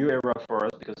yes, a new era for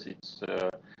us because it's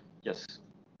yes,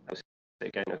 I would say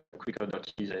kind of quicker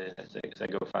dirty. They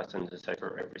go fast and they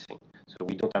cipher everything. So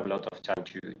we don't have a lot of time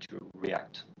to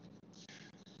react.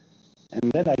 And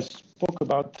then I spoke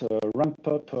about ramp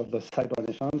up of the cyber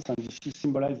defense, and this is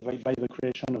symbolized by the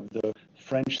creation of the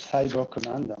French Cyber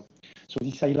Command. So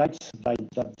this highlights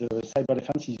that the cyber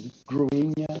defense is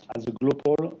growing as a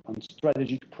global and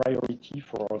strategic priority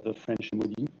for the French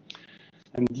MOD.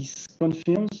 And this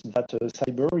confirms that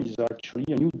cyber is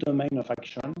actually a new domain of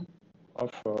action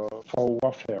for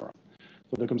warfare.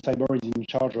 So the Cyber is in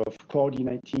charge of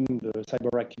coordinating the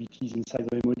cyber activities inside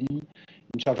the MOD,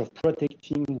 in charge of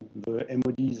protecting the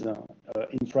MOD's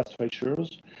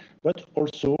infrastructures, but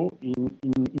also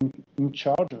in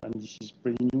charge, and this is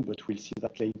pretty new, but we'll see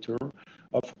that later,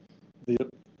 of the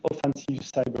offensive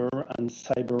cyber and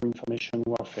cyber information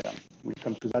warfare. We'll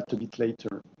come to that a bit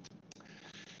later.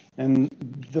 And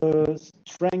the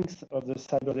strength of the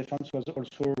cyber defense was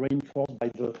also reinforced by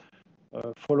the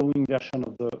following version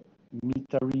of the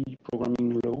military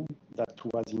programming law that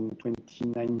was in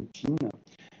 2019.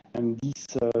 And this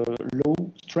law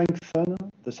strengthened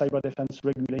the cyber defense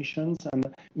regulations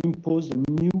and imposed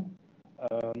new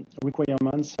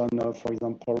requirements on, for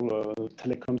example,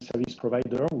 telecom service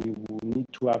provider. We will need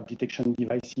to have detection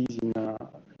devices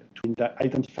to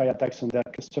identify attacks on their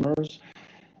customers.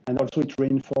 And also it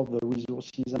reinforced the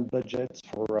resources and budgets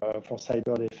for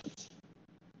cyber defense.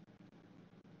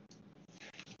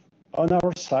 On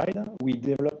our side, we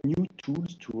developed new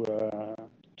tools to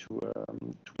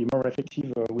be more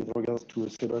effective with regards to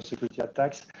cybersecurity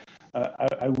attacks.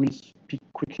 I will speak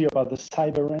quickly about the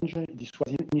Cyber Range. This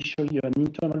was initially an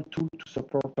internal tool to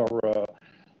support our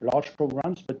large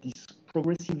programs, but this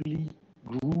progressively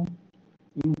grew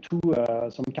into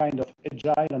some kind of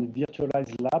agile and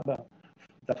virtualized lab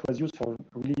that was used for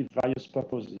really various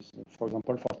purposes. For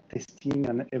example, for testing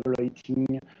and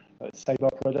evaluating cyber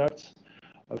products,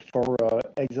 for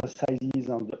exercises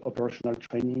and operational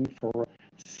training, for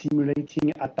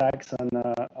simulating attacks on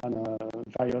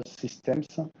various systems.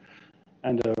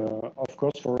 And of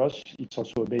course, for us, it's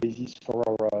also a basis for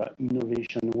our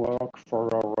innovation work, for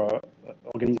our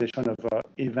organization of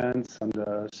events and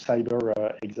cyber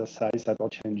exercise,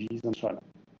 cyber challenges, and so on.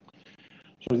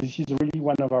 So this is really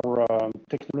one of our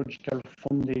technological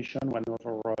foundation, one of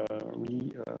our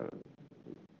really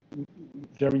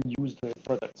very used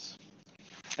products.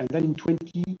 And then in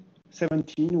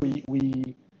 2017,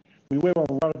 we were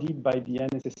awarded by the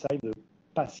NSSI the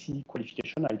PASI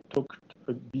qualification. I talked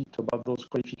a bit about those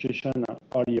qualifications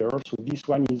earlier. So this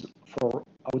one is for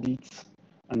audits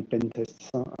and pen tests,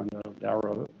 and there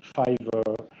are 5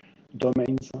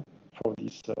 domains for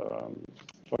this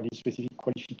specific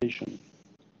qualification.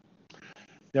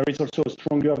 There is also a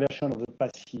stronger version of the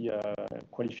PASI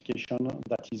qualification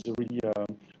that is really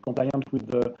compliant with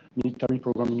the military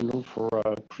programming law for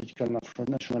critical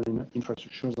national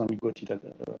infrastructures, and we got it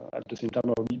at the same time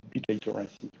a bit later, I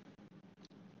think.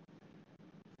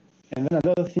 And then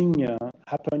another thing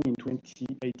happened in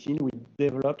 2018. We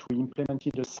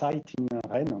implemented a site in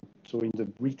Rennes, so in the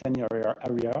Brittany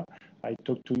area. I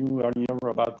talked to you earlier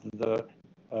about the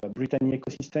Brittany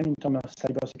ecosystem in terms of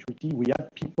cybersecurity. We had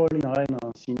people in Rennes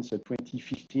since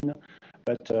 2015,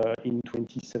 but in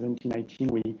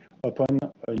 2017-18 we opened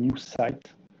a new site,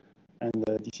 and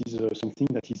this is something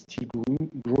that is still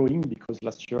growing because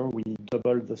last year we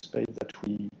doubled the space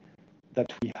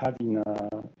that we have in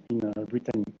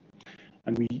Brittany.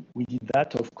 And we did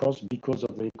that, of course, because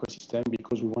of the ecosystem,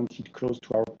 because we wanted close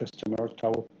to our customers, to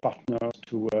our partners,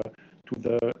 to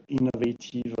the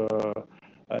innovative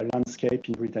landscape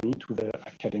in Brittany, to the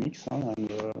academics, and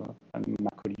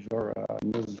Mark Oliver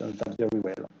knows that very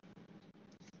well.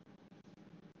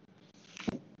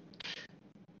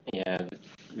 Yeah,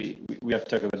 we have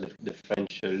talked about the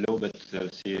French law, but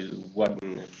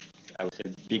one, I would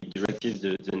say, big directive,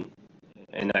 the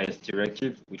NIS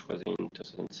directive, which was in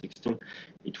 2016.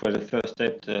 It was the first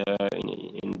step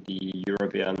in the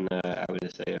European, I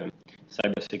would say,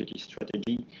 cybersecurity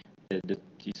strategy.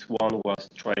 This one was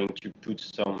trying to put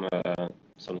some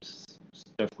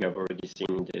stuff we have already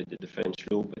seen in the French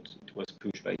law, but it was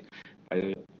pushed by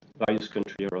various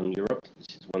countries around Europe.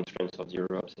 This is one strength of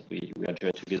Europe, that we are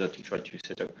joined together to try to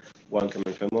set up one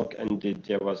common framework. And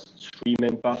there was three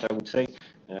main parts, I would say.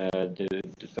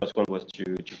 The first one was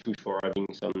to push for having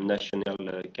some national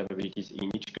capabilities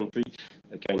in each country,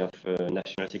 a kind of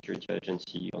national security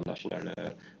agency or national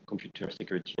computer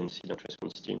security and incident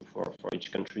response team for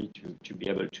each country to be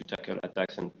able to tackle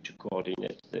attacks and to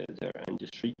coordinate their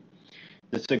industry.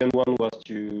 The second one was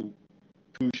to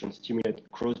push and stimulate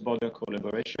cross-border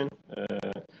collaboration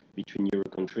between Euro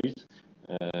countries.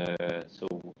 So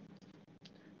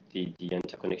the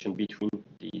interconnection between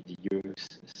the Euro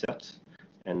certs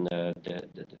and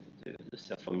the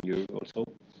cert from Euro also.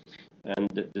 And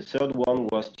the third one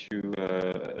was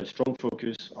a strong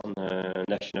focus on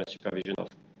national supervision of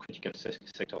critical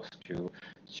sectors, to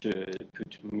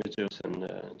put measures and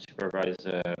supervise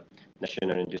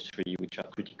national industry which are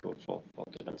critical for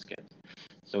the landscape.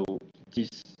 So this,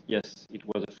 yes, it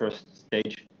was the first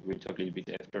stage. We'll talk a little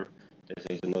bit after. There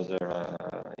is another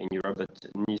in Europe, but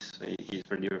Nice is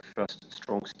really the first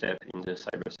strong step in the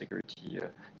cybersecurity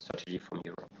strategy from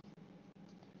Europe.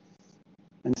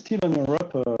 And still in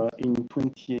Europe, in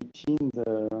 2018,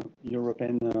 the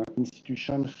European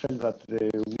institutions felt that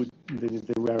they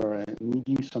were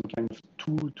needing some kind of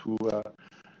tool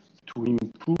to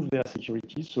improve their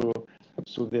security. So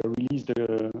they released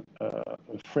a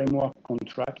framework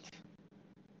contract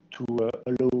to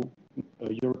allow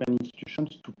European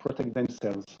institutions to protect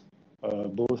themselves,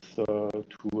 both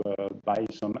to buy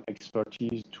some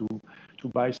expertise, to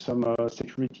buy some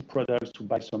security products, to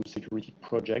buy some security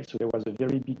projects. So there was a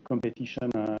very big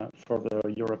competition for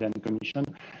the European Commission.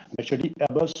 Actually,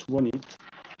 Airbus won it.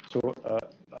 So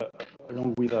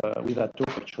along with that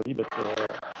talk, actually, but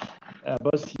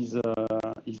Airbus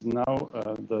is now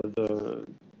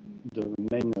the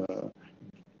main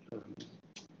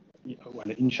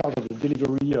in charge of the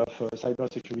delivery of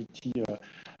cybersecurity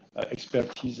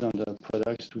expertise and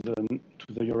products to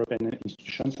the European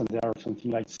institutions, and there are something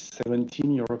like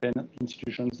 17 European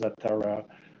institutions that are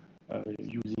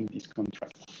using this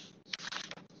contract.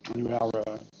 And we are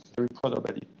very proud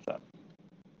about it.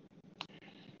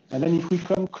 And then if we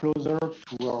come closer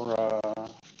to our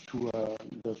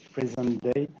the present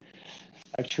day,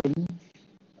 actually,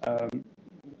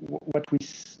 what we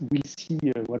see,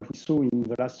 what we saw in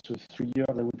the last 3 years,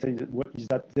 I would say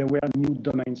that there were new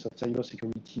domains of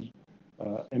cybersecurity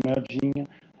emerging,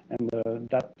 and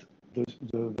that the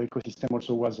ecosystem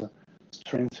also was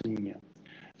strengthening.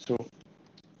 So,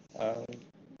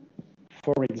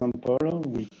 for example,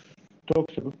 we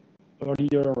talked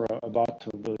earlier about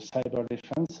the cyber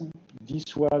defense.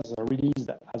 This was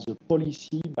released as a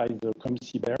policy by the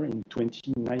ComCyber in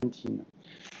 2019.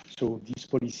 So this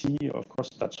policy, of course,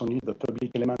 that's only the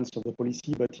public elements of the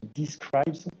policy, but it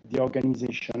describes the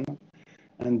organization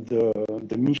and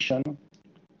the mission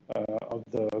of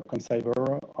the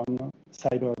ComCyber on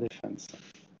cyber defense.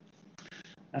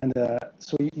 And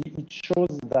so it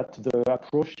shows that the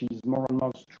approach is more and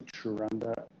more structured. And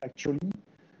actually,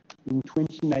 in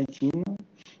 2019,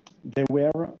 there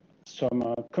were some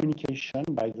communication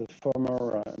by the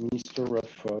former Minister of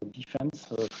Defense,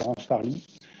 France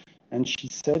Paris, And she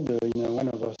said in one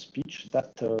of her speech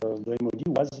that the MOD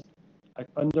was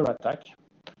under attack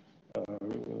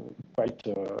quite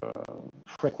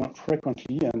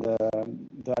frequently, and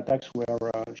the attacks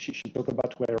were, she talked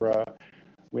about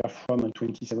were from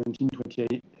 2017,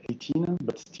 2018,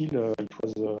 but still it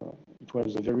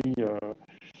was very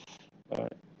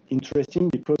interesting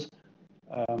because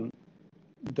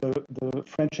the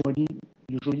French MOD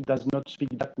usually does not speak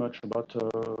that much about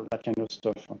that kind of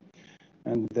stuff.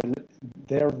 And then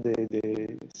there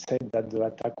they said that the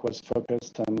attack was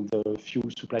focused on the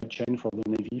fuel supply chain for the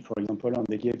Navy, for example, and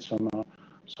they gave some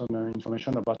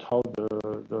information about how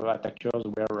the attackers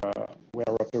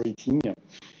were operating.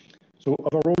 So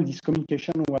overall, this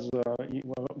communication was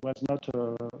not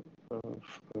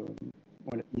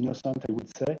well, innocent, I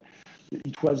would say.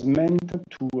 It was meant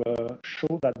to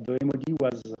show that the MOD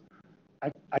was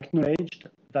acknowledged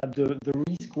that the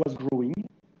risk was growing,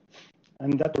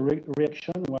 and that a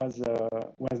reaction was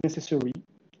necessary,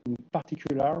 in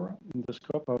particular in the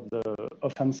scope of the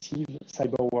offensive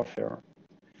cyber warfare.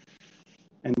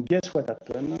 And guess what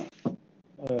happened?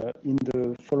 In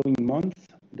the following month,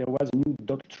 there was a new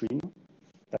doctrine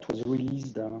that was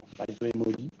released by the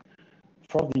MOD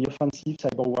for the offensive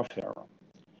cyber warfare.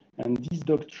 And this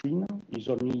doctrine is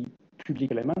only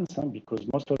public elements because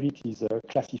most of it is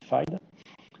classified,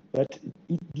 but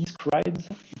it describes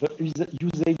the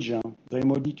usage the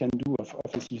MOD can do of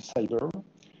offensive cyber,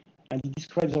 and it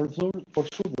describes also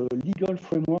the legal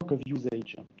framework of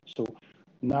usage. So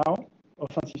now,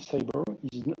 offensive cyber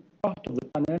is part of the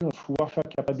panel of warfare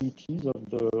capabilities of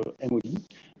the MOD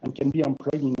and can be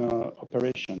employed in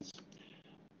operations.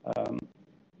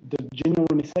 The general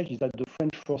message is that the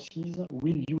French forces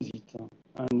will use it,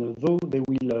 and though they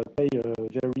will pay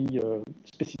very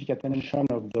specific attention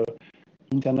of the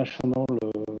international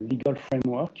legal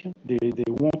framework, they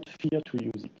won't fear to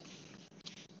use it.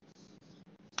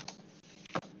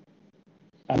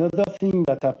 Another thing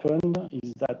that happened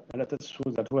is that that's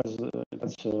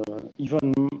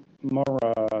even more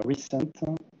recent,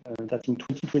 that in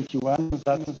 2021,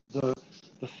 that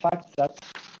the fact that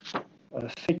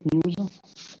fake news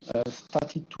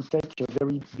started to take a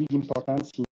very big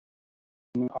importance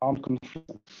in armed conflict.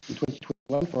 In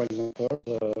 2021, for example,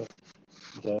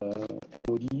 the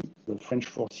MOD, the French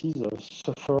forces,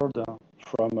 suffered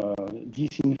from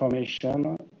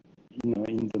disinformation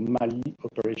in the Mali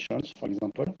operations, for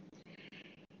example.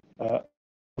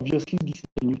 Obviously, this is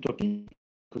a new topic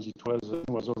because it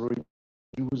was already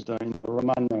used in the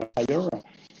Roman Empire,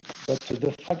 but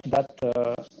the fact that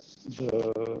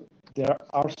there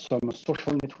are some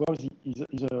social networks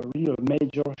is a real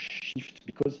major shift,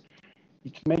 because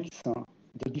it makes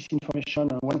the disinformation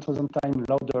 1,000 times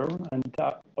louder, and it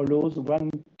allows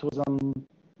 1,000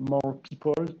 more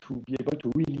people to be able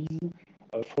to release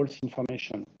false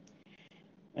information.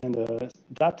 And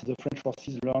that the French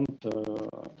forces learned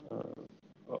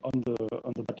on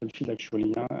the battlefield,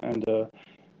 actually, and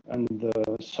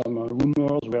some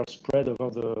rumors were spread over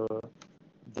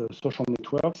the social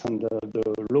networks, and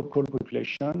the local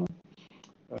population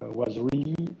was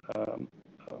really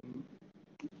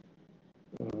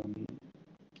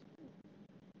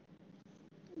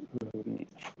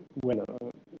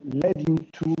led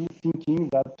into thinking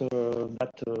that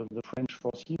the French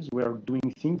forces were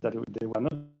doing things that they were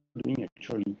not doing,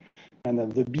 actually.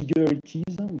 And the bigger it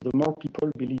is, the more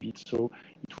people believe it. So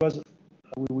it was,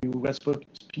 we were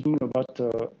speaking about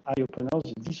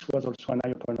eye-openers. This was also an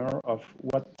eye-opener of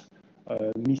what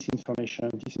misinformation,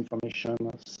 disinformation,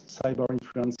 cyber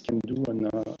influence can do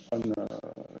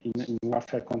in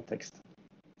warfare context.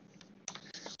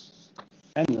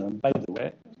 And by the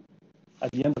way,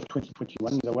 at the end of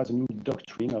 2021, there was a new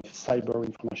doctrine of cyber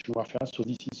information warfare. So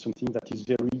this is something that is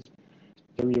very,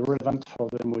 very relevant for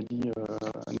the MOD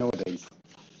nowadays.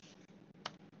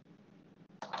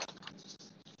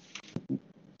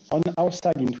 On our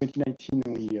side, in 2019,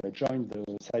 we joined the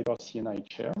Cyber CNI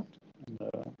chair. And,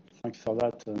 thanks for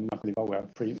that, Marc Oliver.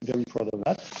 We are very proud of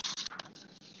that.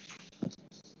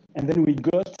 And then we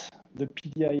got the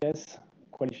PDIS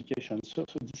qualification. So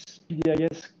this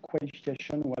PDIS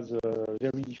qualification was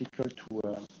very difficult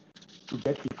to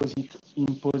get, because it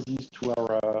imposes to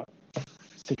our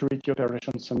Security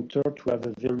Operations Center to have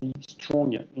a very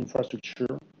strong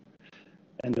infrastructure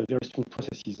and very strong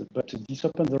processes. But this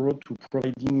opened the road to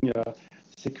providing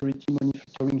security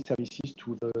monitoring services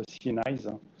to the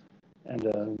CNIs, and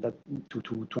that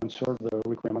to answer the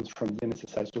requirements from the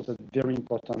NSSI. So that's very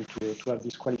important to have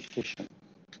this qualification.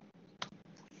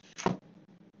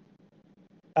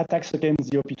 attacks against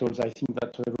the hospitals. I think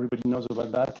that everybody knows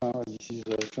about that. This is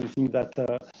something that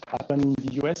happened in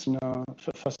the US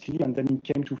firstly, and then it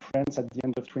came to France at the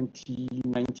end of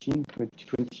 2019,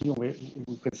 2020,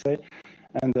 we could say.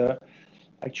 And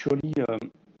actually,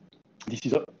 this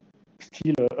is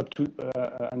still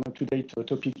an up-to-date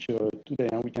topic today.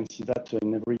 We can see that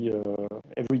in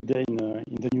every day in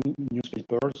the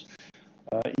newspapers.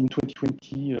 In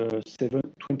 2020,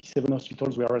 27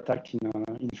 hospitals were attacked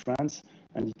in France,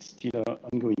 and it's still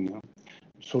ongoing.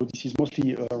 So this is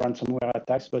mostly ransomware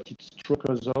attacks, but it struck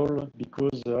us all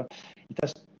because it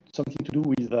has something to do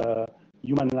with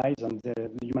human lives, and the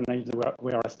human lives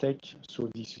were at stake. So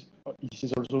this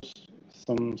is also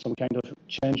some kind of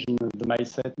change in the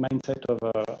mindset of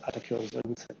attackers, I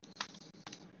would say.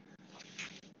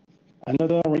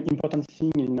 Another important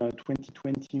thing in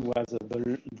 2020 was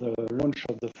the launch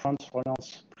of the France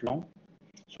Relance Plan.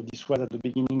 So this was at the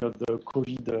beginning of the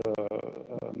COVID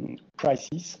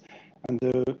crisis, and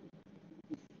the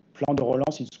Plan de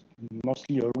Relance is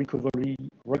mostly a recovery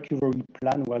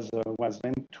plan was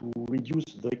meant to reduce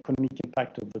the economic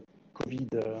impact of the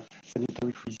COVID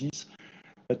sanitary crisis.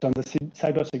 But on the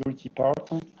cybersecurity part,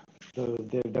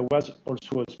 there was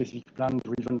also a specific plan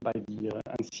driven by the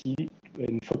ANSSI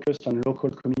and focused on local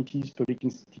communities, public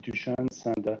institutions,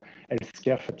 and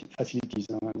healthcare facilities,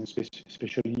 and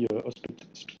especially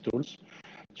hospitals.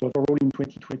 So overall, in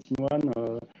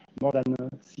 2021, more than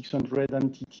 600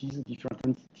 different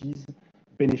entities,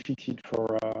 benefited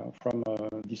from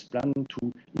this plan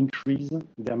to increase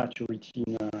their maturity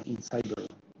in cyber.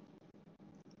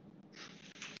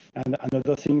 And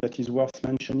another thing that is worth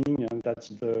mentioning, that's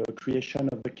the creation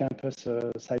of the campus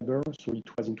cyber. So it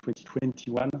was in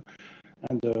 2021,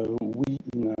 and we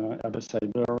in Airbus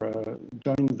Cyber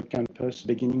joined the campus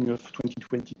beginning of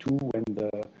 2022 when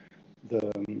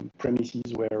the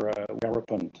premises were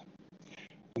opened.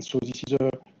 And so this is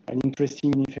an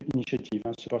interesting initiative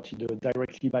supported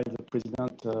directly by the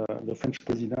president, the French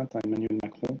president, Emmanuel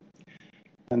Macron,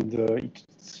 and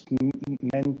it's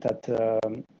meant that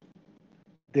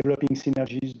developing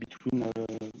synergies between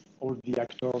all the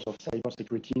actors of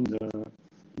cybersecurity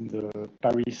in the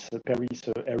Paris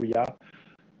area,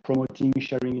 promoting,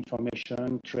 sharing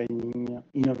information, training,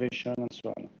 innovation, and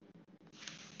so on.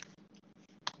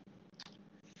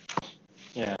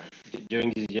 Yeah,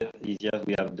 during these years,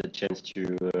 we have the chance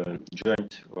to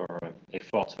joint our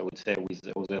efforts, I would say, with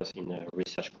others in a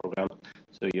research program.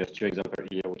 So you have two examples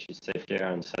here, which is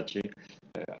SafeCare and SATIE.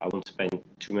 I won't spend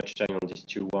too much time on these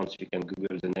two ones. You can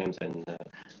Google the names and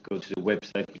go to the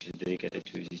website, which is dedicated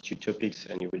to these two topics,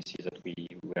 and you will see that we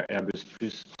were Airbus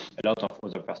plus a lot of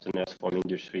other partners from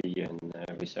industry and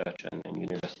research and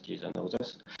universities and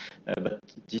others. But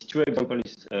these two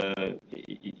examples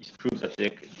is proof that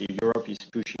the Europe is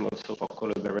pushing also for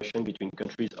collaboration between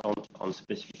countries on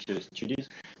specific studies.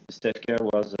 The SafeCare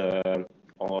was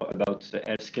about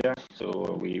healthcare,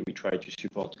 so we try to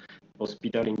support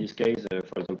hospital in this case.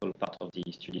 For example, part of the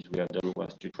studies we have done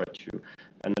was to try to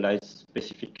analyze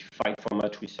specific file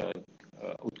format with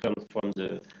outcome from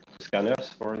the scanners,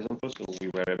 for example. So we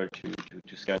were able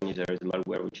to scan if there is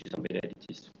malware which is embedded in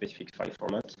this specific file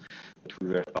format. But we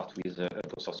were part with a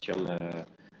consortium,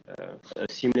 a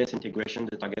seamless integration.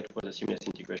 The target was a seamless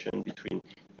integration between,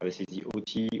 obviously, the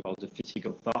OT or the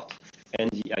physical part and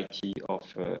the IT of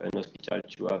an hospital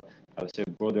to have, I would say, a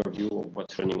broader view of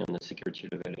what's running on the security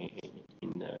level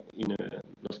in an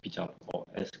hospital or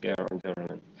healthcare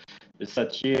environment. The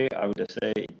SATIE, I would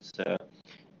say,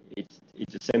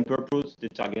 it's the same purpose. The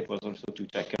target was also to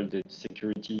tackle the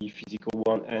security physical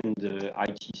one and the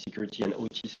IT security and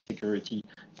OT security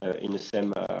in the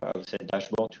same, I would say,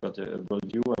 dashboard to have a broad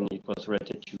view, and it was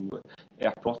related to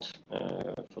airports.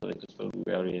 For example,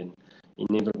 we are in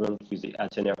enablement with the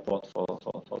Athens airport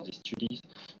for these studies,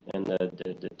 and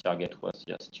the target was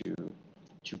just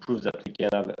to prove that we can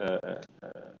have a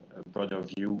broader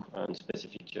view on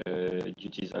specific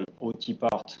duties and OT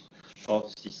part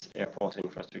of this airport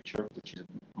infrastructure, which is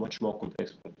much more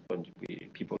complex than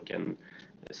people can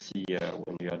see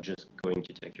when you are just going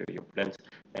to take your planes,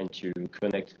 and to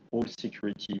connect all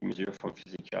security measures from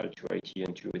physical to IT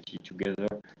and to OT together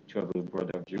to have a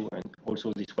broader view. And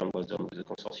also this one was done with a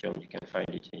consortium. You can find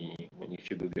it if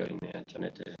you Google in the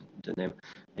internet the name.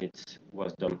 It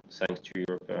was done thanks to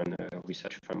European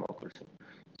research framework also.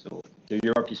 So the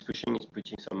Europe is putting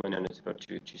some money on the table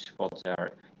to support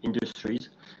their industries,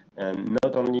 and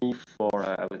not only for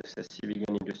I would say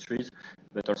civilian industries,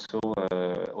 but also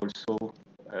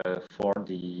for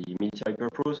the military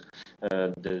purpose.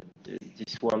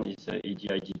 This one is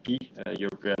EDIDP,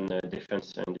 European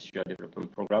Defence and Industrial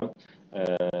Development Program,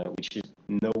 which is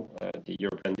now the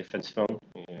European Defence Fund.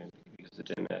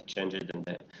 system have changed,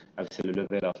 and I would say the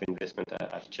level of investment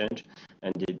have changed.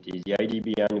 And the idea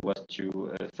behind was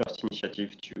to first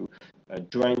initiative to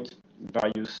join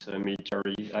various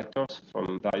military actors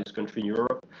from various countries in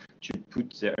Europe to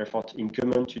put their effort in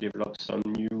common to develop some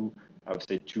new, I would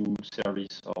say, tool,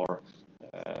 service, or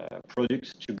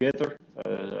products together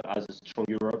as a strong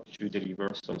Europe to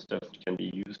deliver some stuff that can be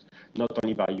used not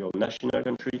only by your national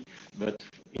country but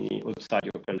outside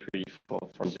your country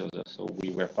from the other. So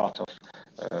we were part of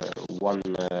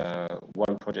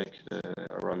one project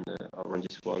around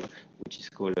this one, which is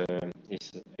called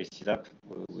ACDAP,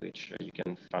 which you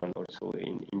can find also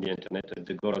in the internet.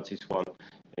 The goal of this one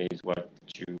is what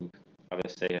to, I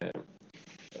would say,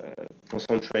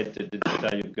 concentrate the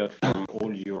data you got from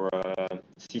all your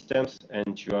systems,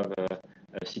 and you have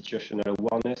a situational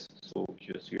awareness, so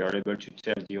you are able to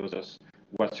tell the others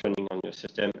what's running on your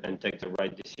system and take the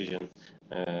right decision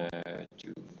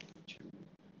to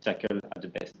tackle at the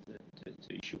best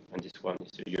the issue. And this one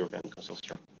is a European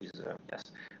consortium with yes,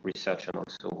 research and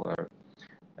also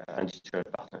industrial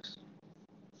partners.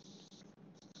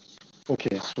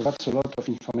 Okay, so that's a lot of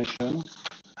information.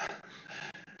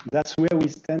 That's where we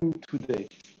stand today.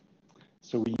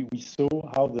 So we saw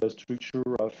how the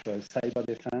structure of cyber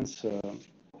defense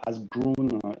has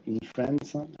grown in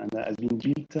France and has been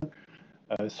built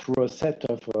through a set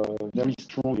of very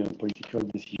strong political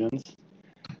decisions,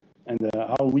 and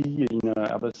how we in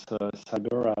Airbus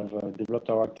Cyber have developed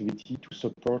our activity to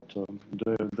support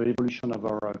the evolution of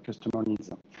our customer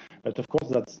needs. But of course,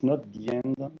 that's not the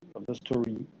end of the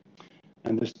story.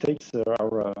 And the stakes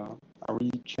are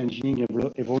really changing,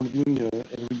 evolving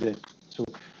every day. So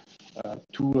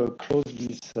to close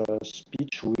this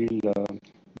speech, we'll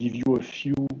give you a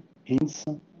few hints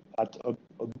at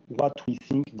what we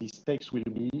think the stakes will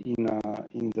be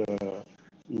in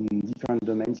different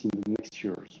domains in the next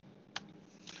years.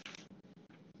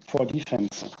 For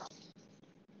defense,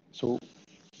 so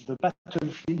the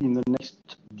battlefield in the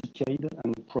next decade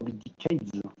and probably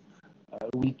decades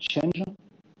will change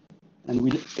and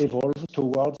will evolve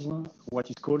towards what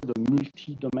is called the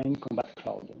multi-domain combat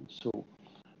cloud. So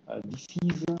this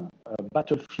is a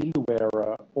battlefield where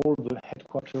all the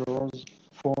headquarters,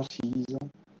 forces,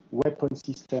 weapon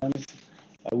systems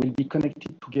will be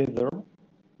connected together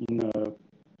in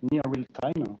near real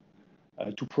time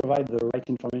to provide the right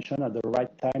information at the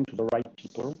right time to the right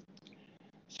people.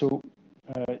 So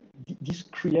this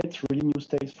creates really new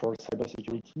stakes for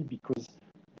cybersecurity, because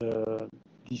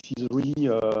this is really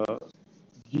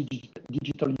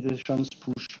digitalization's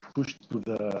pushed to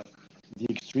the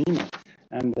extreme,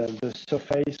 and the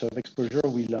surface of exposure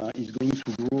is going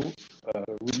to grow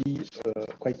really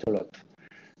quite a lot.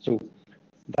 So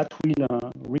that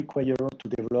will require to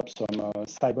develop some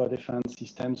cyber defense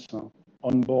systems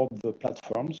on board the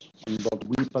platforms, on board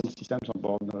weapon systems, on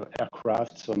board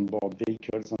aircrafts, on board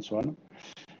vehicles, and so on.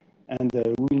 And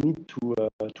we will need to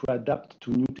adapt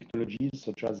to new technologies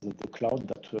such as the cloud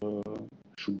that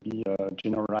should be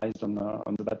generalized on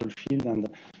the battlefield, and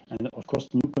of course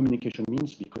new communication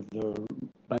means, because the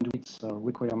bandwidth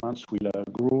requirements will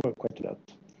grow quite a lot.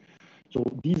 So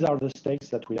these are the stakes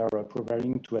that we are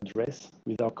preparing to address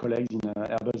with our colleagues in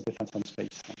Airbus Defence and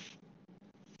Space.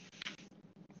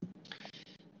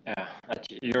 At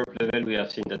Europe level, we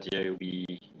have seen that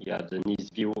we have the NIS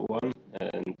V1,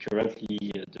 and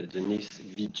currently the NIS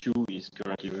V2 is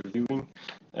currently reviewing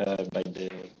by the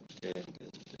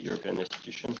European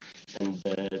institution, and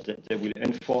they will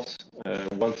enforce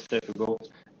one step ago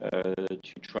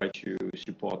to try to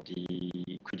support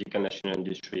the critical national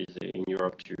industries in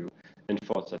Europe, to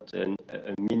enforce that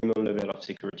a minimum level of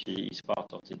security is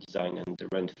part of the design and the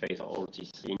run phase of all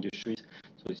these industries.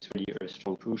 So it's really a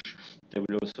strong push. They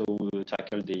will also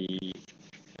tackle the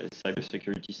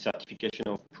cybersecurity certification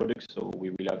of products. So we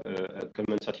will have a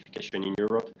common certification in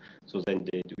Europe. So then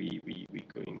we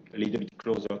going a little bit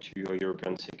closer to a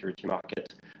European security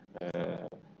market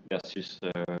versus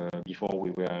before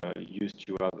we were used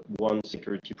to have one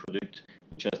security product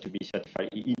which has to be certified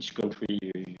in each country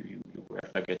you were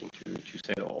targeting to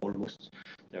sell, or almost.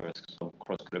 There was some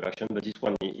cross-collaboration, but this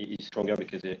one is stronger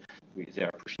because they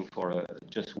are pushing for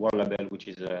just one label, which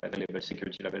is a available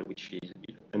security label, which is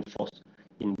enforced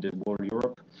in the whole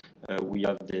Europe. We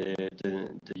have the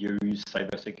EU's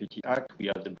CyberSecurity Act. We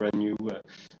have the brand new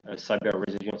Cyber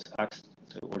Resilience Act,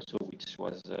 also, which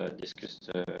was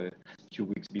discussed 2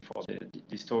 weeks before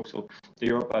this talk. So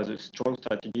Europe has a strong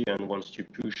strategy and wants to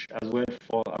push as well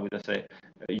for, I would say,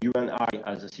 you and I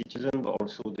as a citizen, but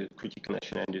also the critical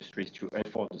national industries to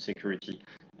enforce the security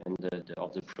and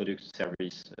of the product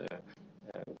service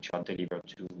which are delivered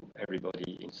to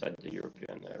everybody inside the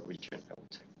European region, I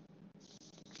would say.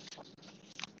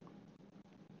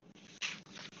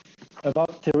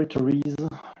 About territories,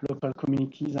 local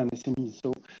communities, and SMEs.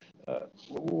 So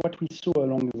what we saw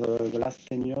along the last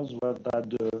 10 years was that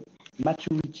the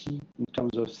maturity in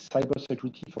terms of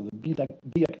cybersecurity for the big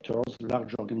actors,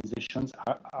 large organizations,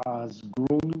 has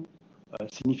grown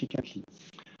significantly.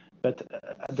 But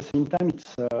at the same time,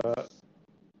 it's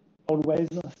always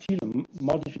still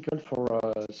more difficult for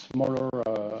smaller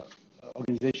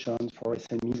organizations, for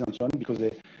SMEs and so on, because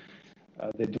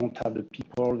they don't have the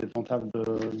people, they don't have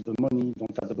the money,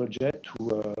 don't have the budget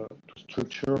to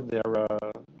structure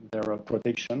their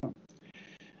protection.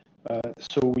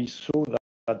 So we saw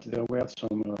that there were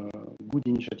some good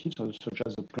initiatives, such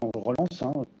as the Plan de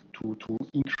Relance, to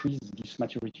increase this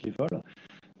maturity level.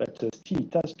 But still,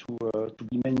 it has to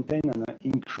be maintained and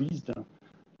increased.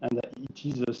 And it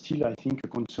is still, I think, a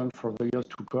concern for the years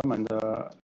to come. And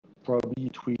probably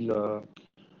it will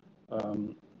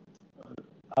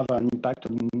have an impact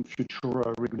on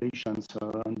future regulations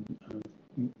and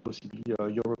possibly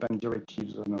European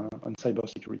directives on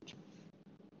cybersecurity.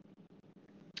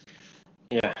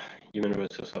 Yeah, human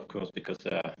resource, of course, because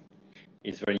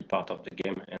it's really part of the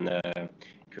game. And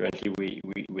currently,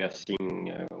 we are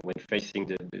seeing when facing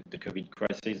the COVID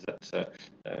crisis that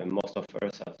most of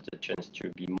us have the chance to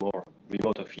be more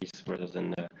remote office rather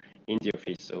than in the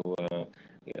office. So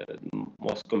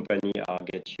most companies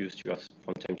get used to have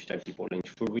from time to time people in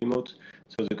full remote.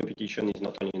 So the competition is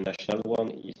not only a national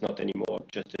one, it's not anymore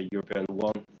just a European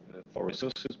one for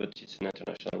resources, but it's an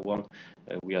international one.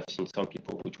 We have seen some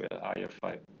people which were hired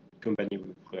by companies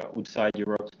who are outside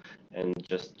Europe, and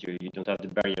just you don't have the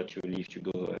barrier to leave to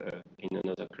go in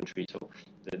another country. So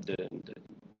the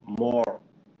more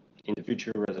in the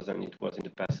future rather than it was in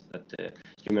the past, that the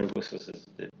human resources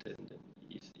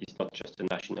is not just a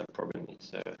national problem.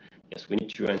 It's yes, we need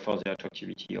to enforce the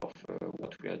attractivity of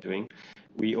what we are doing.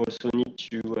 We also need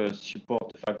to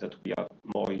support the fact that we have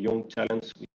more young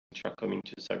talents which are coming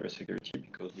to cybersecurity,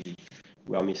 because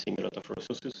we are missing a lot of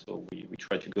resources. So we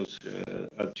try to go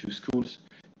up to schools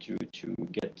to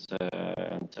get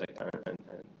and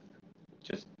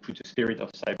just put a spirit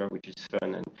of cyber, which is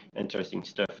fun and interesting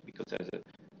stuff, because there's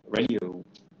really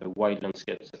a wide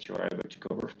landscape that you are able to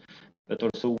cover. But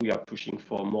also we are pushing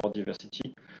for more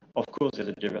diversity. Of course, there's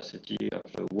a diversity of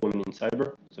women in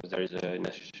cyber. So there is an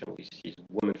association which is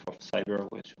Women for Cyber,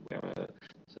 which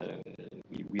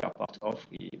we are part of.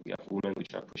 We have women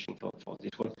which are pushing for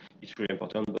this one. It's really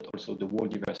important, but also the whole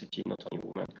diversity, not only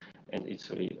women. And it's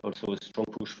really also a strong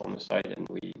push from the side, and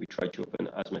we try to open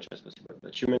as much as possible.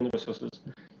 But human resources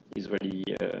is really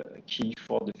key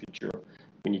for the future.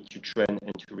 We need to train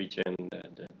and to retain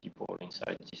the people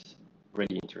inside this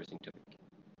really interesting topic.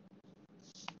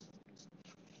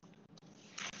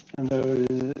 And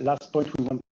the last point we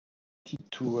wanted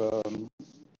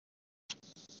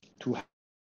to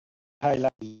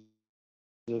highlight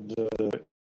the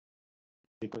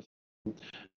ecosystem.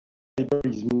 Cyber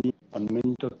is moving on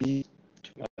many topics,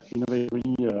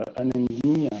 innovatively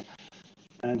unending,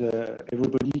 and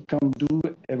everybody can't do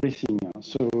everything.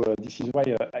 So this is why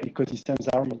ecosystems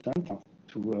are important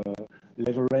to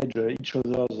leverage each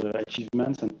other's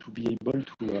achievements and to be able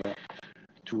to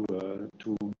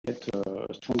get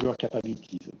stronger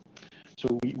capabilities. So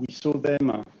we saw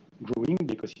them growing,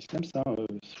 the ecosystems,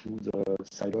 through the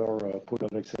cyber pole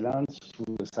of excellence,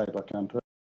 through the cyber campus,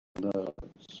 and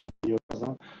the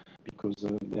others, because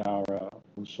they are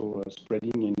also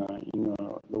spreading in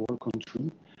the whole country.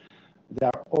 They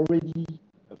are already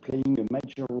playing a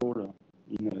major role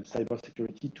in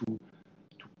cybersecurity to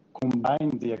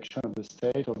combine the action of the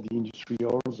state, of the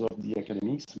industrials, of the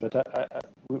academics. But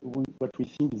what we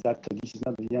think is that this is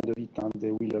not the end of it, and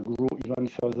they will grow even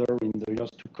further in the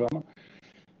years to come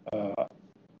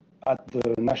at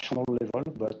the national level,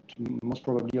 but most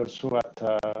probably also at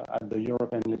the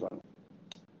European level.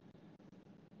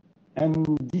 And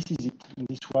this is it.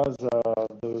 This was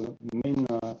the main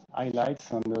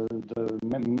highlights and the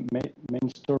main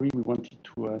story we wanted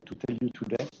to tell you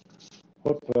today.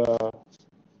 Hope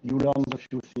you learned a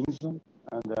few things,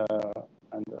 and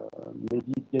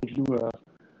maybe it gave you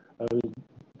a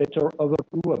better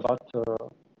overview about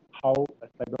how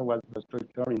cyber was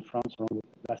structured in France around the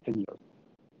last 10 years.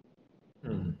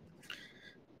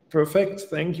 Perfect.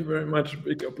 Thank you very much.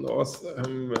 Big applause.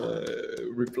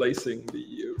 Replacing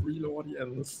the real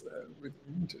audience with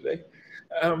me today.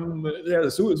 Yeah,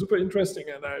 super interesting,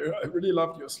 and I really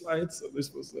loved your slides. So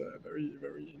this was very,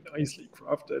 very nicely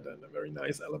crafted, and very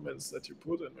nice elements that you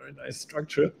put, and very nice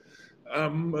structure.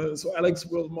 So Alex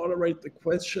will moderate the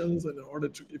questions, and in order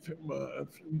to give him a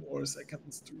few more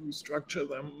seconds to structure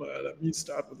them, let me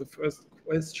start with the first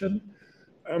question.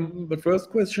 The first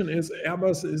question is,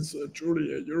 Airbus is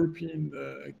truly a European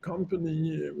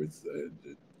company with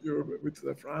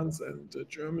France and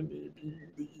Germany being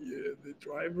the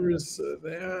drivers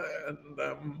there.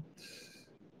 And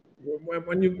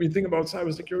when we think about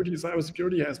cybersecurity,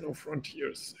 cybersecurity has no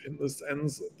frontiers in the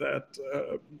sense that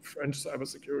French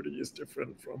cybersecurity is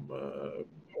different from,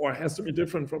 or has to be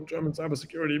different from German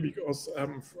cybersecurity, because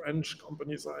French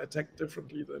companies are attacked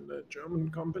differently than German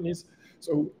companies.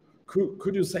 So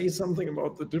could you say something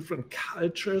about the different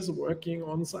cultures working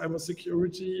on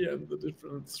cybersecurity and the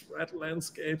different threat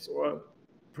landscapes or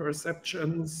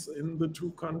perceptions in the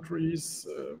two countries?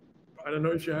 I don't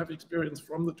know if you have experience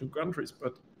from the two countries,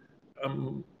 but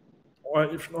or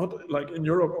if not, like in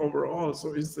Europe overall.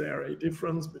 So is there a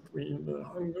difference between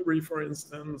Hungary, for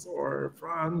instance, or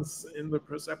France in the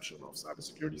perception of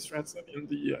cybersecurity threats and in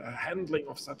the handling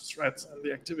of such threats and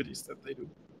the activities that they do?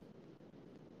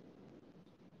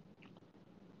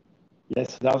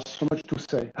 Yes, there's so much to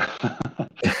say.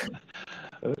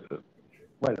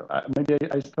 Well, maybe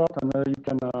I start and you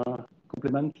can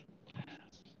complement.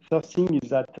 First thing is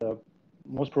that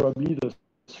most probably the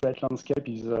threat landscape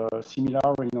is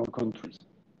similar in all countries,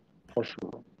 for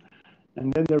sure.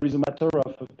 And then there is a matter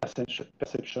of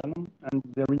perception, and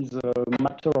there is a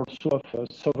matter also of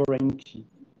sovereignty,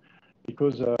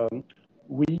 because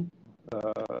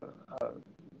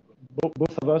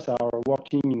both of us are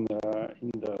working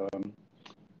in the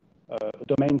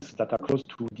domains that are close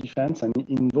to defense, and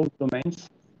in those domains,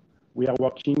 we are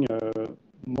working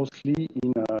mostly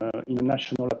in a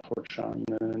national approach, in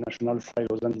a national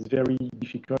silos, and it's very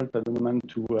difficult at the moment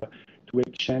to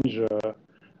exchange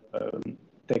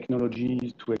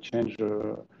technologies, to exchange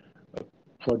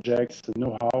projects,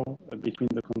 know-how between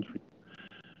the countries.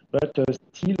 But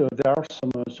still, there are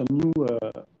some new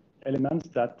elements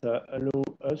that allow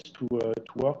us to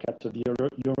work at the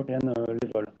European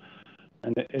level.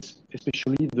 And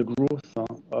especially the growth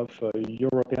of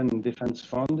European Defence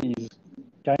Fund is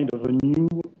kind of a new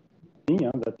thing,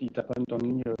 that it happened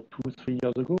only 2-3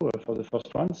 years ago for the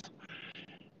first ones.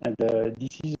 And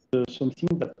this is something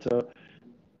that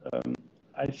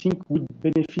I think would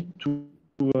benefit to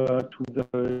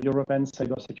the European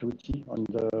cybersecurity on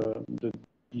the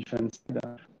defense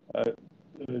side,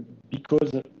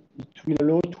 because it will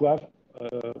allow to have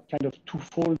a kind of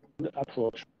twofold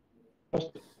approach.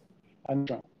 First,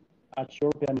 at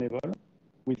European level,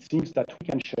 with things that we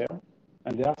can share,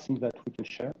 and there are things that we can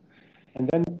share, and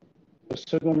then the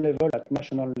second level at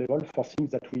national level for things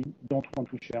that we don't want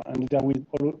to share, and there will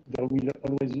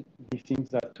always be things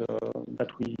that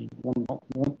we won't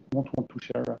want to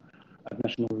share at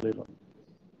national level.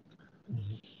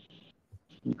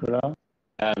 Nicolas?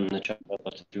 I'm not sure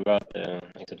what to add,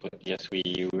 except what, yes,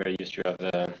 we were used to have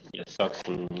SOCs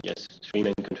in three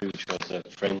main countries, which was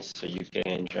France, UK,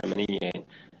 and Germany. And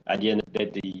at the end of the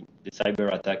day, the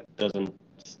cyber attack doesn't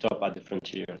stop at the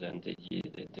frontiers, and they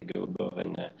go above,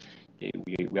 and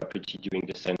we are pretty doing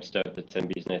the same stuff, the same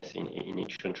business in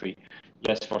each country.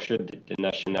 Yes, for sure, the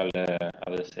national,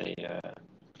 how to say,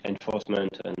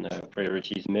 enforcement and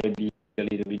priorities may be a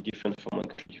little bit different from one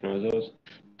country to another.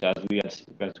 As we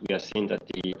have seen that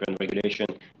the European regulation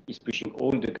is pushing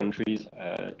all the countries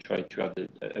try to have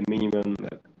a minimum,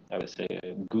 I would say,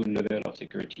 a good level of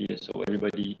security. So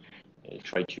everybody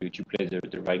try to play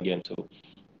the right game. So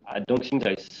I don't think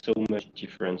there is so much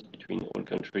difference between all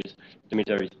countries. The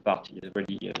military part is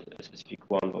really a specific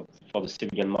one, but for the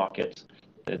civilian market,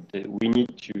 that we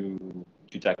need to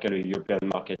tackle a European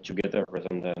market together rather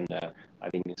than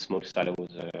having small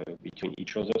silos between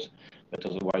each others. But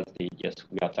otherwise, yes,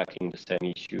 we are tackling the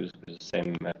same issues with the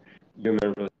same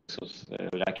human resources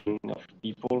lacking of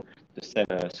people, the same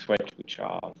threats which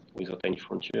are without any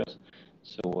frontiers.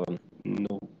 So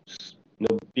no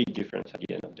big difference at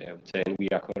the end of the day, I would say. And we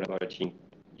are collaborating,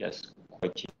 yes,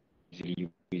 quite easily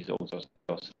with others.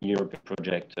 European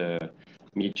project,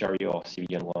 military or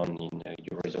civilian one in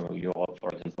Eurozone or Europe, for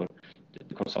example.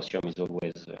 The consortium is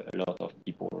always a lot of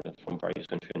people from various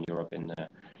countries in Europe, and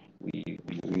we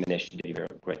manage to deliver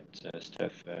great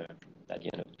stuff at the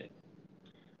end of the day.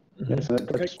 Yes,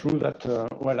 that's true that,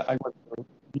 well, I was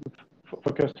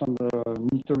focused on the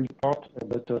military part,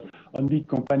 but on big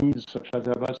companies such as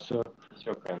Airbus,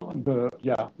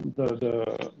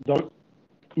 the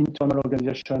internal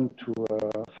organization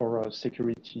for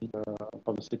security,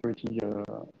 for the security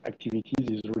activities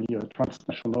is really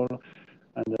transnational,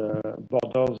 and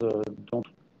borders are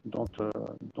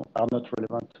not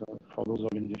relevant for those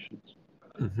organizations.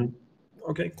 Mm-hmm.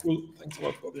 Okay, cool. Thanks a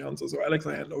lot for the answer. So, Alex,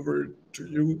 I hand over to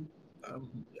you.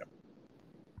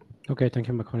 Okay, thank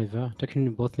you, Marc-Oliver. Thank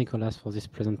you both, Nicolas, for this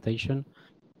presentation.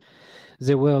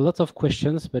 There were lots of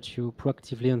questions, but you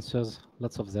proactively answered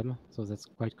lots of them, so that's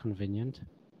quite convenient.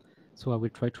 So I will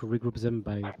try to regroup them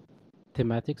by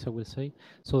thematics, I will say.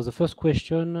 So the first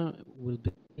question will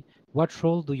be, what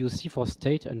role do you see for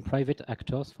state and private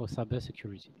actors for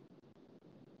cybersecurity?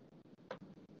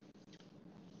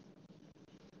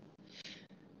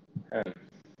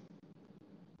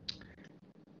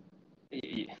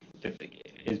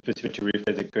 It's possible to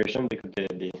rephrase the question because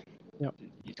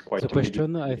it's quite the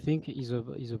question, I ambiguous. think,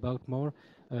 is about more,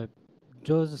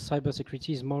 does cybersecurity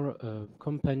is more a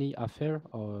company affair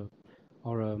or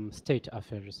state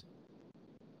affairs?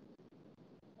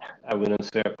 I would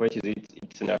answer quite easy.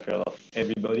 It's an affair of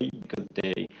everybody because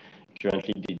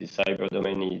currently the cyber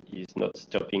domain is not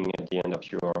stopping at the end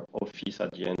of your office,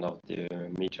 at the end of the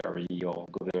military or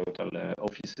governmental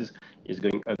offices. It's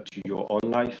going up to your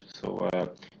own life. So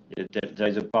there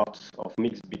is a part of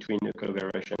mix between a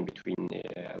collaboration between,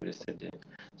 I would say, the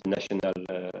national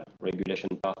regulation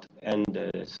part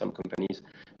and some companies.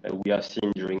 We have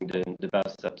seen during the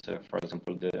past that, for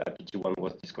example, the APT1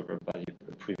 was discovered by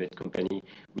a private company,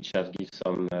 which has given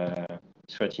some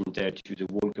threat intel to the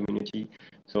whole community.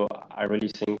 So I really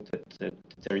think that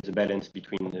there is a balance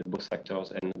between both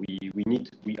sectors, and we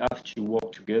have to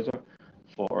work together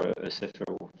for a safer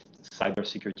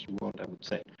cybersecurity world, I would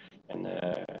say. And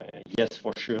yes,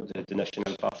 for sure, the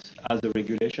national part has the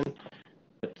regulation,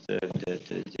 but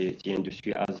the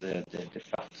industry has the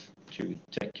part to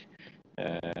take,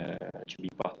 to be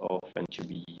part of, and to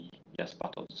be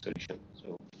part of the solution.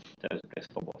 So there is a place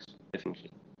for both,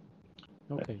 definitely.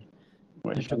 Okay.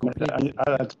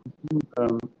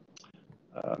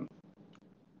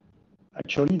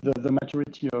 Actually, the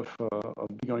maturity of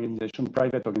big organization,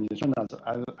 private organization,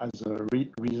 has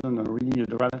risen really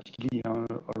dramatically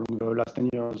along the last 10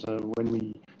 years. When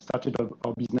we started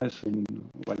our business in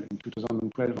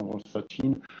 2012 or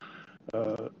 13,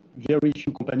 very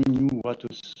few companies knew what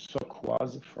a SOC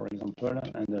was, for example,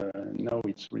 and now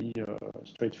it's really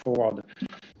straightforward.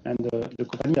 And the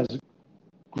company has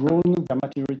grown their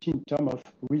maturity in terms of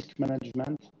risk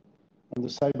management and the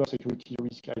cybersecurity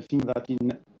risk. I think that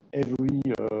in every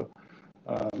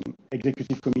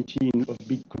executive committee of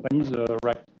big companies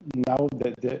right now,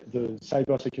 the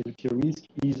cybersecurity risk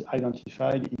is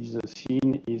identified, is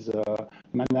seen, is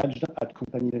managed at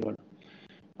company level.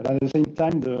 But at the same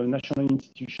time, the national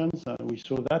institutions, we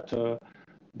saw that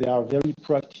they are very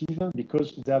proactive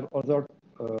because they have other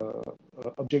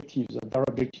objectives. Their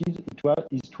objective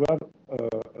is to have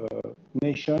a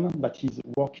nation that is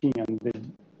working, and they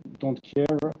don't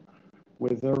care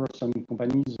whether some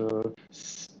companies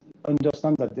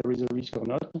understand that there is a risk or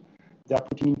not. They are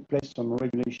putting in place some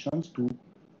regulations to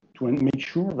make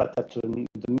sure that at the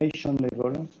nation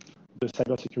level, the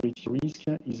cybersecurity risk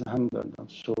is handled.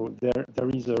 So there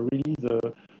is really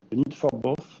the need for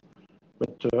both.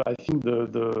 But I think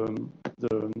the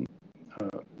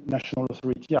national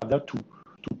authority are there to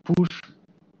push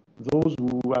those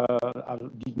who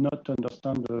did not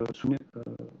understand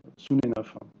soon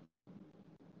enough.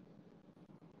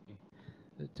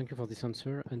 Thank you for this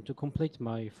answer. And to complete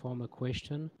my former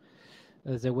question,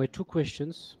 there were two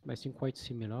questions, I think quite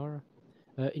similar.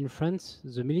 In France,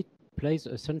 the military plays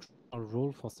a central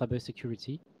role for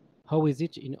cybersecurity. How is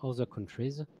it in other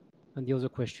countries? And the other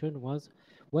question was,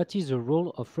 what is the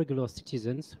role of regular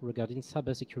citizens regarding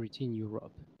cybersecurity in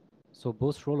Europe? So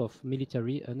both role of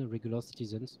military and regular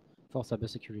citizens for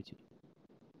cybersecurity.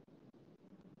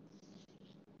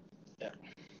 Yeah.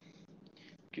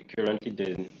 Currently,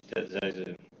 there is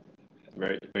a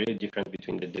very, very difference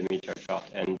between the military part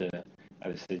and I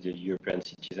would say the European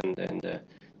citizen, and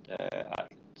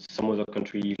some other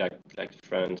countries like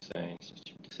France,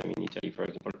 same in Italy, for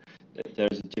example. There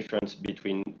is a difference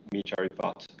between military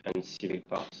part and civil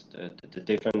part. The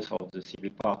defense of the civil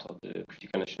part of the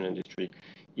critical national industry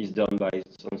is done by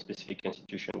some specific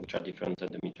institutions which are different than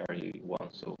the military one.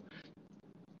 So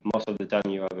most of the time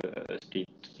you have a split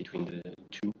between the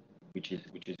two, which is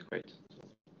great. So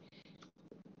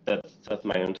that's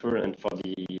my answer. And for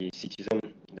the citizen,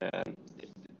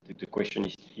 the question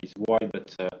is why,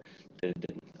 but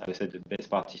I would say the best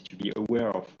part is to be aware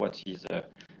of what is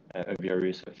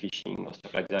various phishing or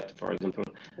stuff like that. For example,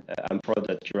 I'm proud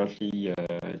that currently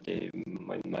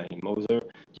my mother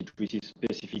did receive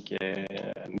specific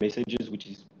messages, which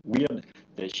is weird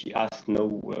that she asked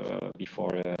no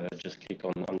before just click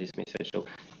on this message. So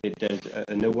there's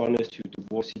an awareness to the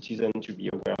whole citizen to be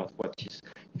aware of what is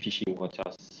phishing, what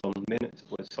are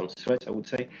some threats, I would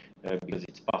say, because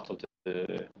it's part of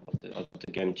the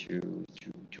game to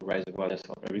raise awareness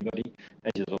of everybody.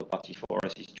 And the other party for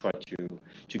us is try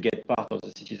to get part of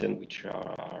the citizen which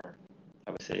are,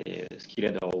 I would would say,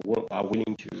 skilled or are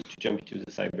willing to jump into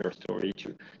the cyber story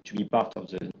to be part of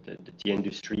the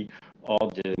industry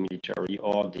or the military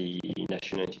or the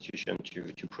national institution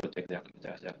to protect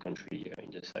their country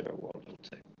in the cyber world, I would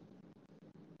say.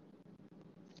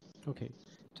 Okay,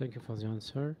 thank you for the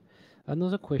answer.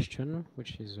 Another question,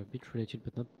 which is a bit related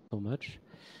but not so much.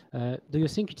 Do you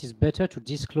think it is better to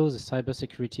disclose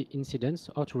cybersecurity incidents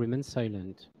or to remain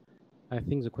silent? I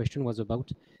think the question was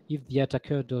about if the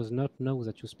attacker does not know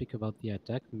that you speak about the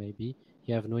attack, maybe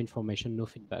he have no information, no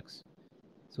feedbacks.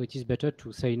 So it is better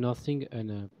to say nothing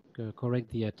and correct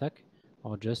the attack,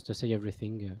 or just to say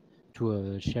everything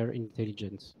to share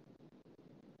intelligence.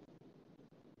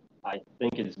 I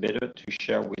think it's better to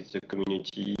share with the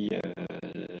community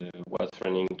what's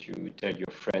running, to tell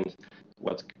your friends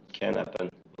what can happen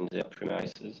in their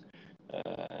premises,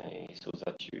 so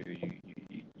that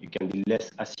you can be less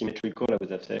asymmetrical, I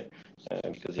would say,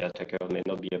 because the attacker may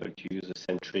not be able to use the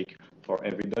same trick for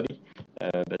everybody.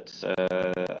 But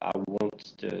I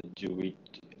won't do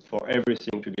it for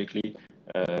everything publicly.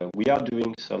 We are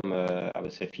doing some, I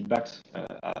would say, feedbacks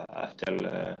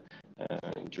after.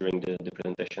 During the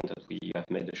presentation that we have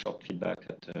made a short feedback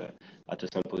at a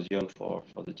symposium for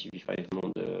the TV5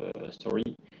 Monde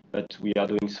story, but we are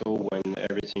doing so when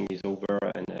everything is over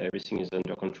and everything is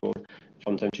under control.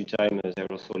 From time to time, there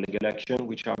are also legal action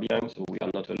which are behind, so we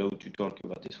are not allowed to talk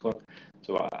about this one.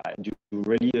 So I do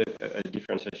really a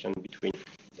differentiation between,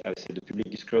 I would say, the public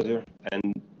disclosure and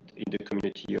in the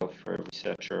community of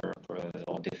researchers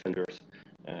or defenders.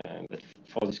 But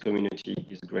for this community,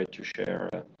 it's great to share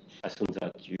as soon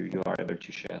as you are able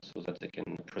to share, so that they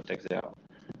can protect their,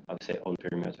 I would say, own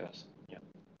perimeters. Yeah.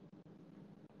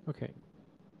 Okay.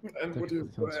 And would you,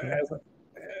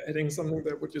 adding something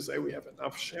there, would you say we have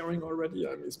enough sharing already?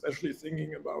 I'm especially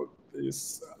thinking about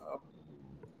this,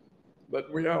 but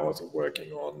we are also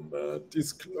working on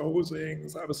disclosing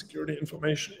cybersecurity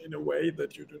information in a way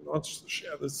that you do not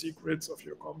share the secrets of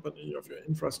your company, of your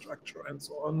infrastructure, and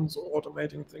so on. So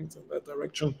automating things in that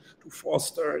direction to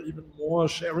foster even more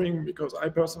sharing, because I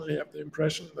personally have the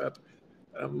impression that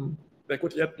there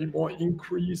could yet be more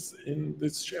increase in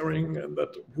this sharing, and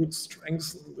that would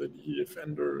strengthen the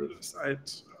defender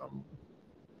side.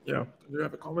 Yeah, do you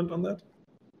have a comment on that?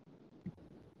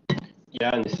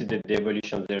 Yeah, and this is the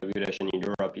evolution of the regulation in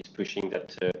Europe is pushing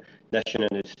that national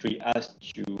industry has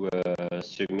to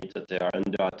submit that they are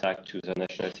under attack to the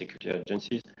national security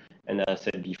agencies. And as I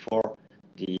said before,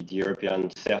 the European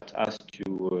CERT has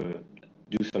to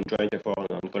do some joint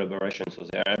effort on collaboration, so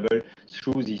they are able,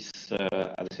 through this,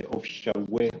 I would say, official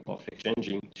way of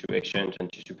exchanging, to exchange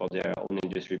and to support their own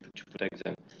industry to protect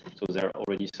them. So there are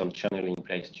already some channels in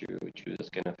place to those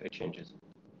kind of exchanges.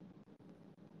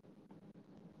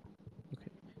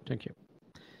 Thank you.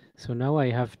 So now I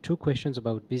have two questions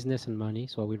about business and money,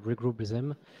 so I will regroup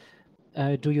them.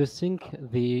 Do you think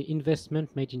the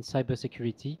investment made in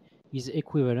cybersecurity is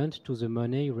equivalent to the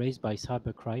money raised by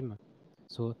cybercrime?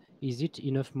 So is it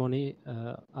enough money?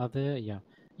 Are there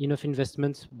enough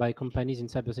investments by companies in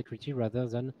cybersecurity rather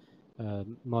than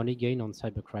money gained on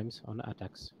cybercrimes, on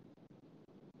attacks?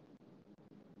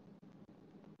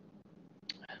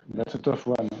 That's a tough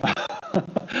one.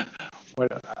 Well,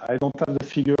 I don't have the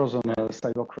figures on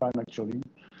cybercrime, actually.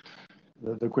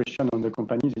 The question on the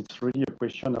companies, it's really a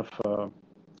question of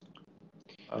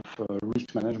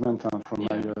risk management from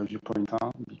my viewpoint,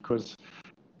 because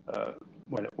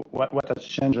well, what has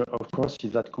changed, of course,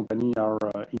 is that companies are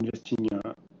investing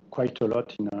quite a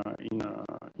lot in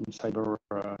cyber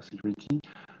security.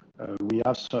 We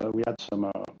had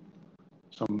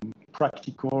some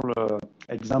practical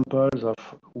examples of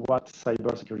what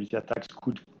cybersecurity attacks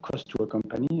could cost to a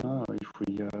company. If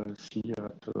we see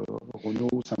at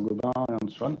Renault, Saint-Gobain,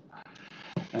 and so on.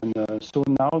 And so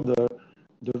now the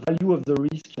value of the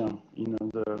risk in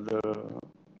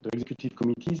the executive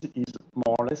committees is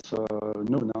more or less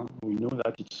known. We know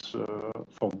that it's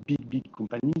for big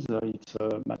companies, it's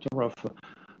a matter of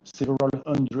several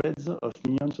hundreds of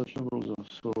millions of euros.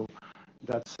 So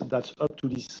that's up to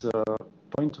this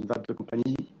point that the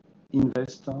company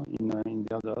invest in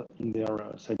their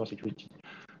cybersecurity.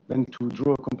 Then to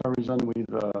draw a comparison with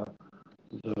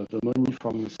the money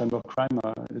from cybercrime,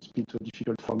 it's a bit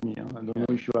difficult for me. I don't know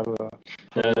if you have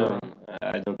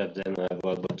I don't have them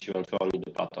about you, and for me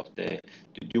the part of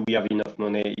do we have enough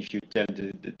money? If you tell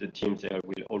the teams, they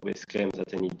will always claim that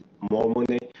they need more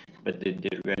money, but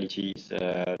the reality is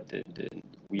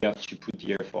we have to put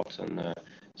the efforts on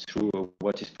through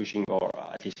what is pushing, or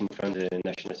at least in front of the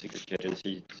national security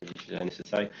agency, which is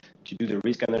necessary to do the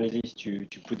risk analysis, to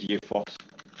put the efforts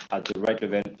at the right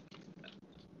level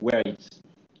where it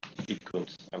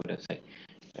counts, I would say.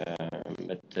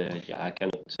 But yeah, I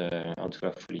cannot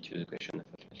answer fully to the question,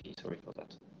 unfortunately. Sorry for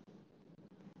that.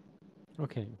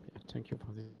 Okay, thank you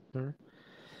for this answer.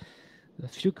 A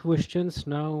few questions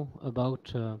now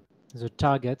about the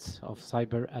targets of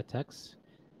cyber attacks.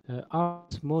 Are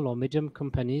small or medium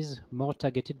companies more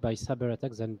targeted by cyber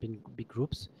attacks than big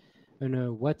groups?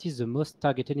 And what is the most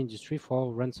targeted industry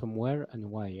for ransomware and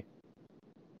why?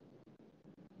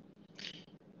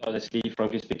 Honestly,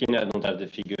 frankly speaking, I don't have the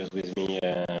figures with me.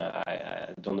 I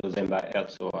don't know them by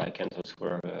heart, so I can't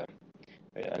answer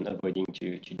and avoiding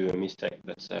to do a mistake.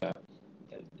 But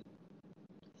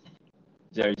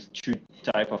there is two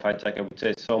type of attack. I would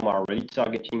say some are really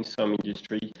targeting some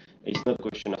industry. It's not a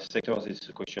question of sectors. It's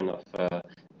a question of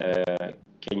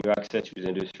can you access to the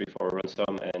industry for a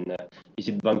ransom, and is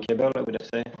it bankable? I would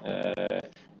say,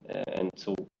 and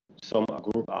so some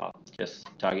group are just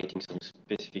targeting some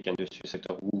specific industry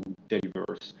sector who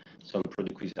delivers some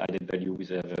product with added value with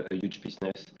a huge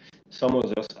business. Some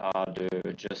others are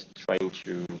just trying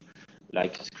to,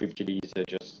 like scripted, is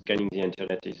just scanning the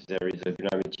internet. If there is a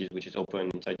vulnerability which is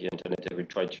open inside the internet, they will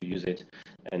try to use it.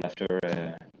 And after,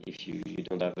 if you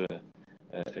don't have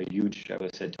a huge, I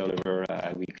would say, turnover,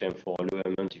 I will claim for a low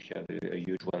amount. If you have a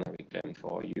huge one, I will claim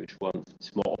for a huge one.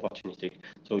 It's more opportunistic.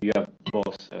 So you have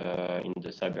both in the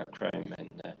cybercrime,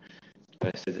 and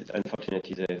I said that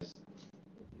unfortunately there's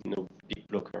no big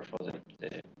blocker for them.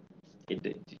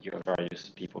 You have various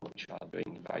people which are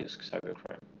doing various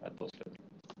cybercrime at both levels.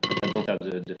 I don't have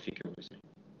the figure with me.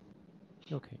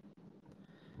 Okay.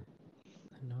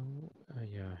 Now,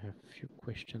 yeah, I have a few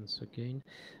questions again.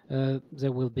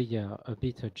 There will be a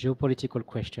bit a geopolitical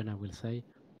question, I will say.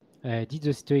 Did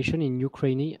the situation in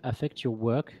Ukraine affect your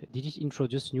work? Did it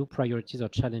introduce new priorities or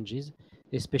challenges,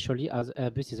 especially as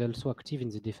Airbus is also active in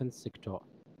the defense sector?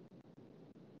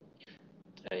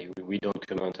 We don't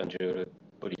comment on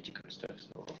geopolitical stuff,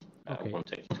 so Okay. I won't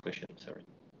take this question, sorry.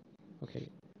 Okay.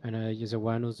 And there's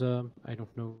one other, I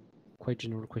don't know, quite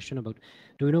general question about,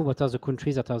 do you know what are the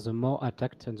countries that are the more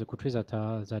attacked and the countries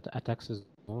that attacks us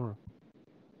more?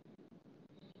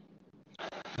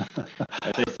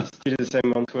 I think it's still the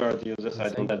same answer. The other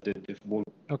side, I don't have the book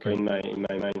Okay. in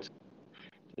my mind.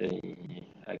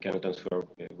 I cannot answer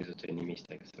without any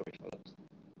mistakes. Sorry for that.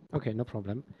 Okay, no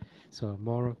problem. So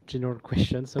more general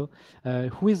question. So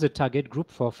who is the target group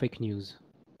for fake news?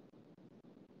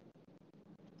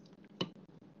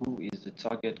 Who is the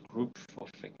target group for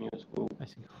fake news? Who? I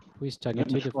think who is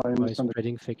targeted by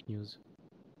spreading fake news?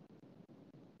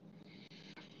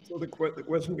 So the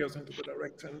question goes into the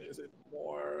direction, is it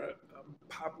more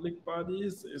public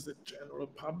bodies? Is it general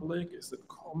public? Is it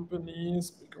companies?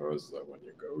 Because when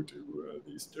you go to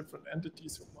these different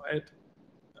entities, you might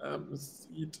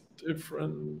see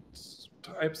different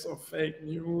types of fake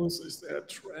news. Is there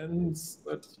trends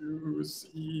that you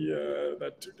see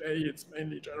that today it's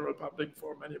mainly general public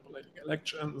for manipulating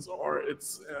elections, or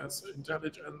it's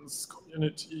intelligence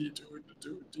community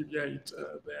to deviate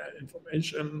their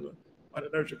information? I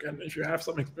don't know if you have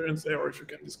some experience there, or if you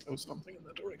can disclose something in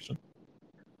that direction.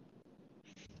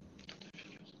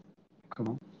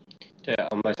 Comment? Yeah,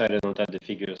 on my side, I don't have the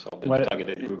figures of the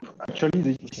targeted group. Actually,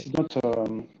 this is not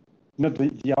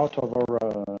the out of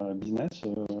our business,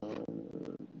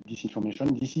 this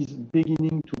information. This is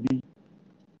beginning to be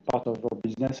part of our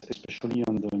business, especially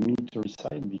on the military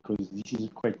side, because this is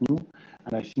quite new.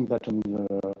 And I think that on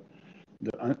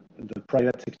the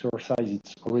private sector side,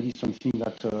 it's already something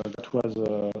that was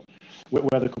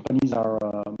where the companies are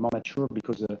more mature,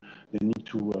 because they need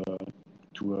to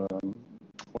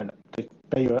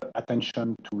pay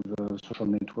attention to the social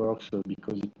networks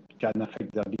because it can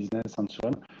affect their business and so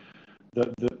on.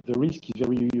 The risk is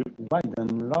very wide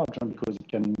and large, because it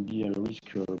can be a risk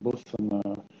both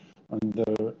on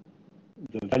the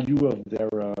value of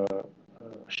their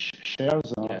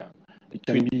shares. Yeah. It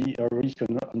can be a risk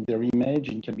on their image.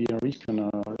 It can be a risk on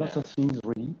lots of things,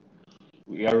 really.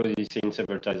 We are already seeing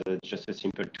several times that just a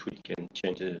simple tweet can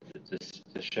change the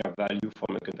share value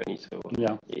from a company. So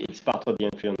yeah, it's part of the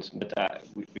influence, but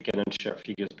we cannot share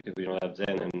figures because we don't have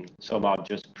them, and some are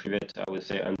just private, I would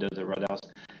say, under the radars.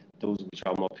 Those which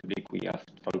are more public, we have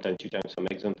from time to time some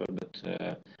example, but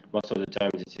most of the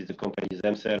time this is the companies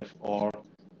themselves or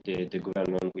the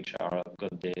government which are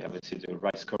got I would say, the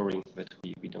right scoring, but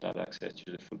we don't have access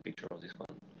to the full picture of this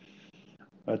one.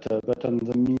 But on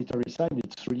the military side,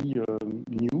 it's really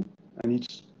new, and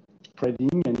it's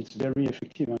spreading, and it's very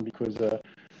effective, because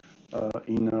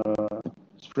in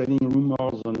spreading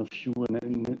rumors on a few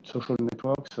social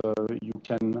networks. You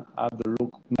can have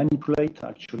manipulate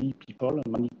actually people,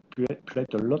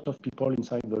 manipulate a lot of people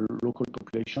inside the local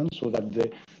population so that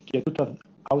they get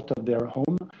out of their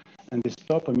home and they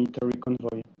stop a military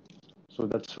convoy. So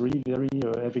that's really very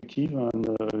effective and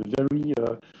very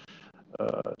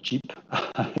cheap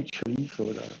actually.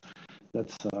 So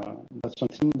that's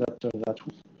something that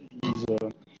is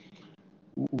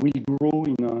will grow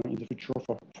in the future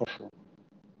for sure.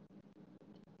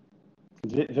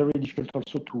 It's very difficult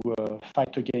also to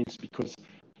fight against, because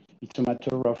it's a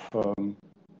matter of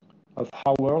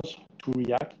hours to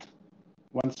react.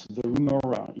 Once the rumor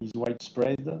is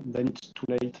widespread, then it's too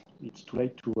late. It's too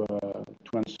late to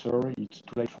answer. It's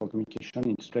too late for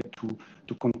communication. It's too late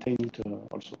to contain it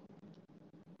also.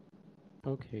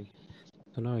 Okay.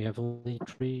 So now you have only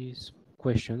 3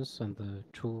 questions, and the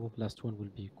 2 last one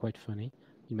will be quite funny,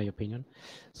 in my opinion.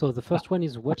 So the first one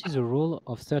is, what is the role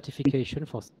of certification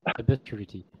for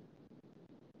cybersecurity?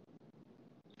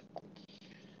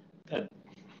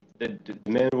 The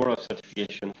main role of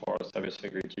certification for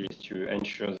cybersecurity is to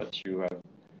ensure that you have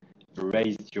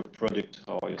raised your product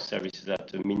or your services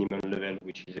at a minimum level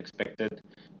which is expected.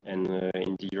 And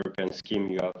in the European scheme,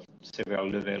 you have several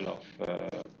levels of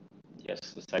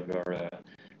cyber,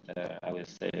 I will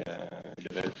say,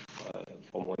 level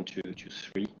from 1 to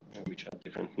 3, which are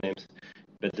different names.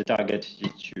 But the target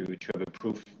is to have a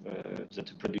proof that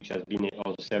the product has been,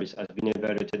 or the service has been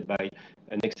evaluated by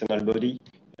an external body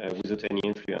without any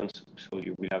influence. So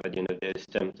you will have at the end of the day a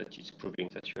stamp that is proving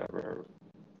that you have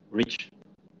reached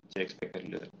the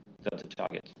expected level. That's the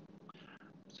target.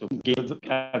 So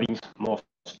having more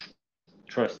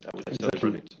trust, I would say,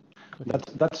 exactly.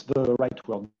 That's the right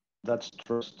word. That's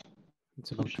trust.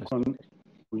 It's about if trust. you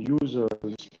can use a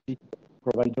specific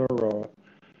provider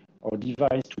or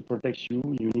device to protect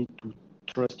you, you need to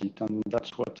trust it, and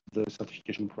that's what the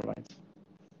certification provides.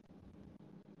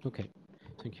 Okay,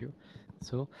 thank you.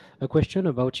 So a question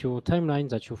about your timeline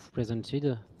that you've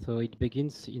presented. So it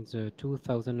begins in the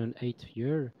 2008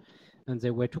 year, and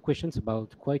there were 2 questions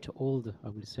about quite old, I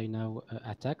will say now,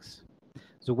 attacks.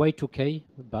 The Y2K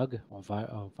bug or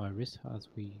virus, as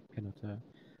we cannot,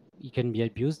 it can be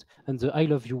abused, and the I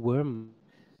love you worm.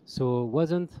 So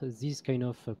wasn't this kind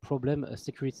of problem a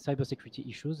cybersecurity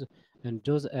issues, and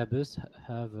does Airbus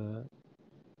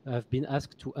have been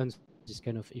asked to answer these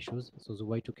kind of issues? So the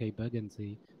Y2K bug and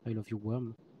the I love you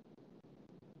worm.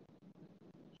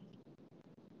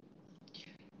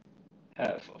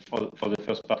 For the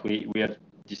first part, we have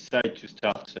decided to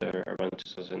start around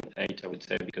 2008, I would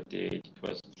say, because it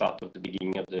was part of the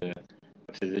beginning of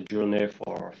the journey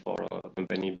for a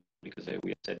company, because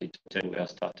we said it then we have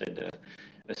started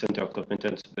a center of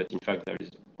competence, but in fact there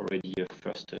is already a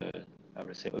first, I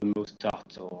would say, almost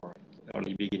start or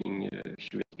early beginning a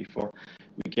few years before.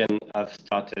 We can have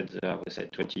started, I would say,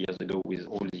 20 years ago with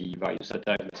all the various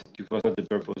attacks. It was not the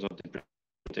purpose of the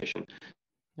presentation.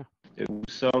 Yeah. There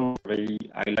was some really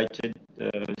highlighted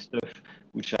stuff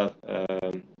which have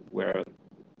were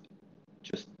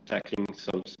just tackling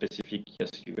some specific,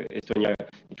 Estonia,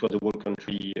 it was the one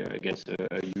country against a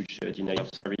huge denial of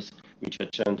service, which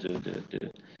had changed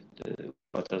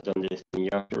what has done the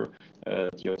Estonia.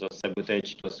 The other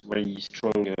sabotage, it was very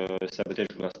strong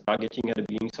sabotage, was targeting at the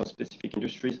beginning some specific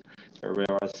industries,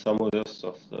 whereas some others,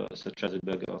 such as the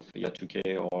bug of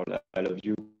Y2K or I love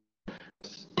you,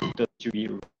 to be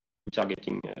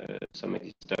targeting some of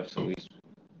this stuff. So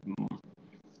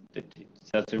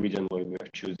that's the reason why we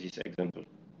choose this example,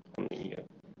 only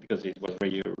because it was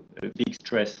really a big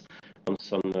stress on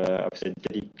some, I would say,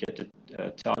 dedicated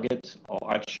target or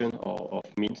action or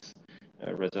means,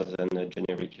 rather than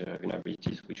generic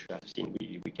vulnerabilities, which we have seen.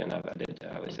 We can have added,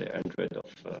 I would say, 100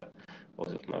 of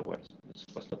other malwares. This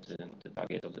was not the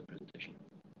target of the presentation.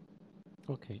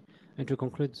 Okay, and to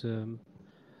conclude the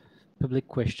public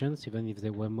questions, even if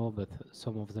there were more, but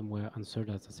some of them were answered,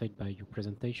 as I said, by your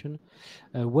presentation.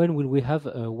 When will we have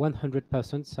 100%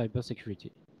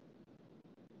 cybersecurity?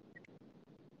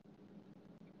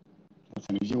 That's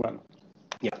an easy one.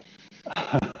 Yeah.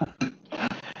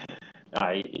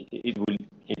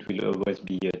 It will always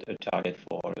be a target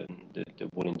for the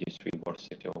whole industry, world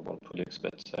sector, world products,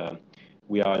 but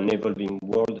we are an evolving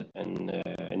world, and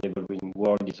an evolving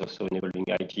world is also an evolving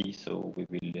IT, so we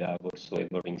will have also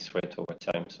evolving threat over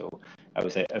time. So I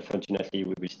would say, unfortunately,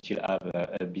 we will still have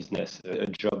a business, a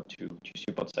job to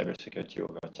support cybersecurity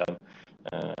over time,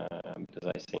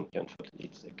 because I think, unfortunately,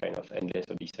 it's a kind of endless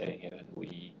odyssey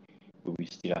we will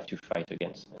still have to fight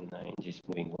against in this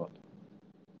moving world.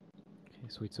 Okay,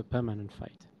 so it's a permanent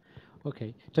fight.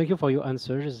 Okay. Thank you for your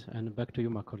answers, and back to you,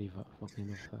 Marc-Oliver, for kind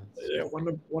of Yeah,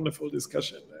 wonderful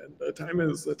discussion, and the time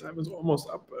is almost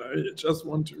up. I just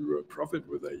want to profit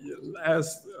with a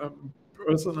last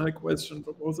personal question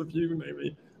for both of you,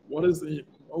 namely, what is the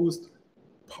most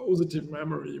positive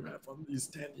memory you have on these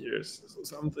 10 years? So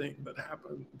something that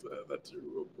happened that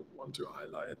you would want to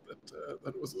highlight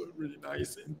that was really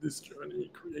nice in this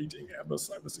journey creating Airbus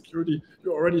cybersecurity.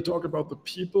 You already talked about the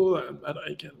people, and that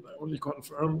I can only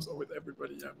confirm. So with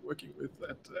everybody I'm working with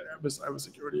at Airbus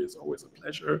cybersecurity, it's always a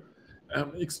pleasure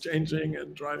exchanging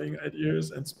and driving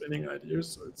ideas and spinning ideas.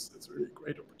 So it's really a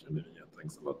great opportunity, and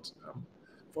thanks a lot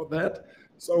for that.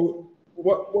 So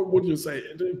what would you say?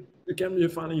 It can be a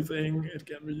funny thing, it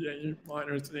can be a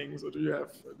minor thing. So do you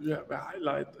have a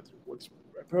highlight that you would,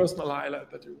 a personal highlight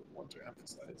that you would want to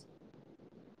emphasize?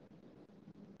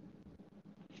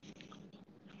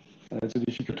 It's a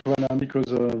difficult one because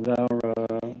there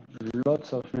are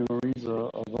lots of memories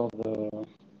over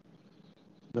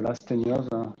the last 10 years.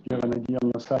 Do you have an idea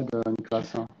on your side,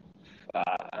 Nicolas?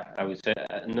 I would say,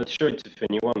 I'm not sure it's a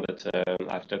funny one, but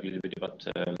I've talked a little bit about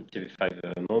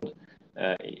TV5 mode.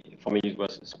 For me, it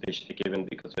was a specific event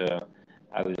because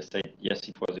I would say, yes,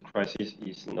 it was a crisis.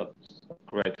 It's not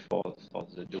great for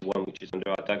the one which is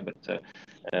under attack, but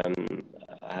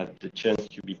I had the chance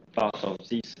to be part of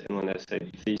this. And when I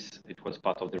said this, it was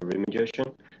part of the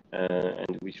remediation,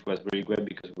 and which was very great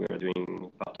because we were doing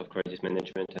part of crisis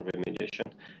management and remediation.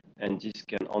 And this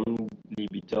can only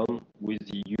be done with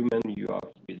the human you have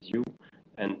with you.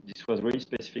 And this was very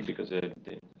specific because I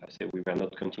said we were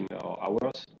not counting our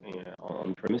hours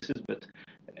on premises, but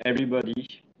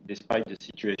everybody, despite the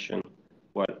situation,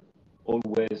 was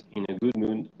always in a good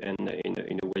mood and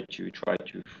in a way to try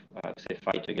to say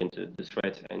fight against the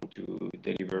threat and to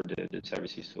deliver the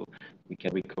services so we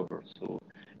can recover. So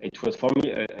it was for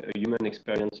me a human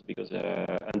experience because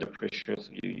under pressures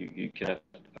you can have,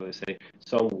 I would say,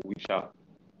 some which are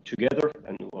together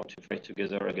and want to fight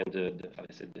together against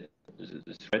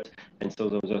the threat, and so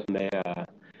those may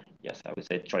yes, I would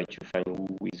say try to find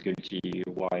who is guilty,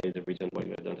 why the reason why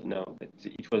we don't know. But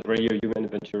it was really a human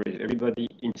adventure. Everybody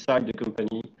inside the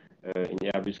company, in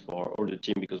Airbus for all the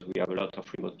team, because we have a lot of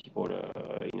remote people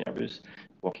in Airbus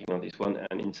working on this one,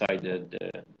 and inside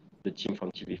the team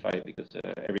from TV5, because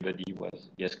everybody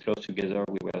was close together.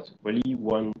 We were really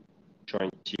one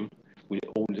joint team with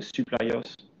all the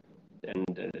suppliers and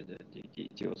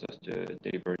the others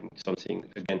delivering something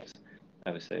against,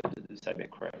 I would say, the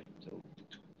cybercrime. So,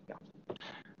 yeah.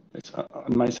 It's,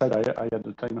 on my side, I had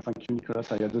the time, thank you,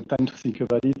 Nicolas, I had the time to think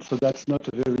about it. So that's not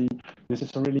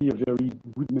necessarily a very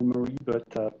good memory,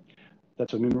 but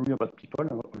that's a memory about people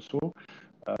also,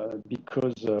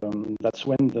 because that's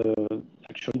when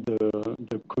actually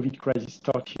the COVID crisis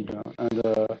started.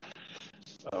 And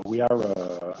we are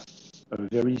a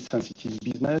very sensitive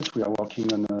business. We are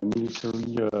working on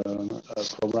military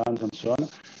programs and so on.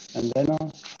 And then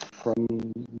from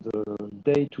the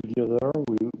day to the other,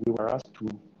 we were asked to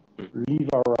leave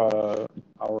our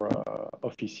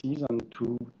offices and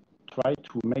to try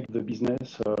to make the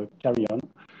business carry on.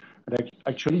 And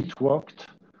actually, it worked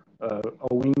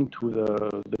owing to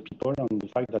the people and the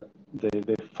fact that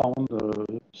they found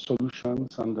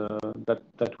solutions and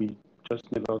that we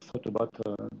just never thought about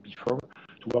before,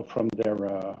 to work from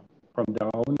their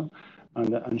own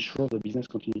and ensure the business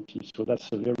continuity. So that's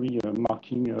a very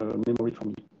marking memory for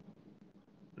me.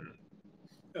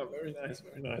 Yeah, very nice,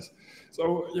 very nice.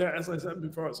 So yeah, as I said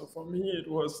before, so for me it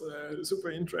was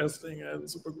super interesting and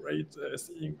super great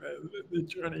seeing the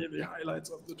journey, the highlights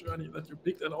of the journey that you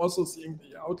picked, and also seeing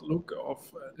the outlook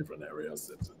of different areas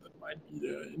that might be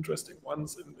interesting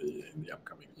ones in the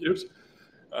upcoming years.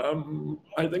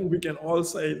 I think we can all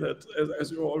say that,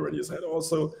 as you already said,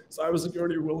 also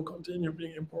cybersecurity will continue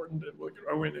being important. It will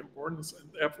grow in importance, and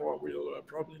therefore we'll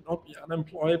probably not be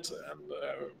unemployed. And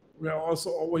we are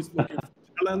also always looking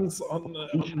for talents on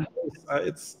both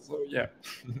sides. So yeah,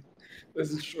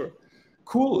 this is sure.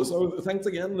 Cool. So thanks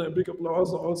again. A big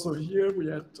applause also here. We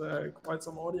had quite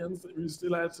some audience. We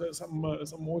still had some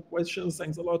more questions.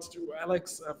 Thanks a lot to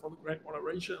Alex for the great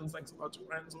moderation. Thanks a lot to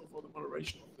Renzo for the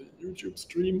moderation of the YouTube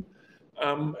stream.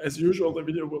 As usual, the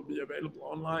video will be available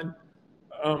online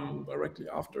directly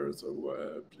after.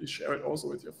 So please share it also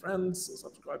with your friends.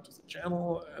 Subscribe to the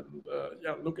channel, and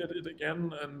yeah, look at it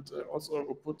again. And also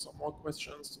put some more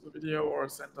questions to the video or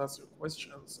send us your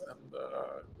questions, and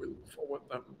we'll forward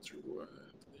them to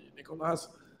Nicolas.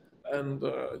 And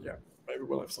yeah, maybe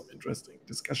we'll have some interesting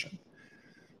discussion.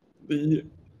 The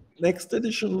next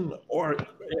edition, or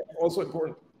also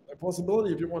important,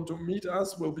 possibility, if you want to meet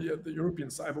us, will be at the European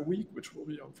Cyber Week, which will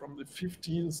be on from the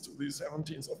 15th to the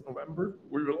 17th of November.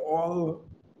 We will all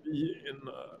be in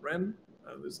Rennes.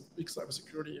 This is a big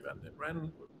cybersecurity event in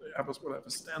Rennes. The Airbus will have a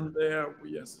stand there.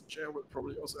 We as the chair will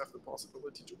probably also have the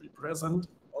possibility to be present.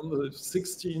 On the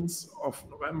 16th of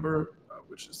November,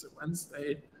 which is a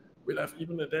Wednesday, we'll have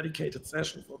even a dedicated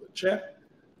session for the chat,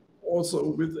 also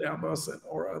with Airbus and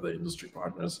our other industry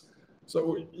partners.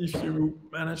 So if you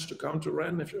manage to come to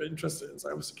Rennes, if you're interested in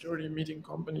cybersecurity, meeting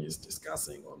companies,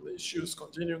 discussing on the issues,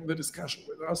 continuing the discussion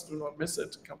with us, do not miss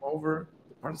it, come over.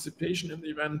 The participation in the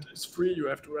event is free. You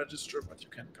have to register, but you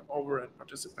can come over and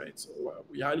participate. So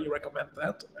we highly recommend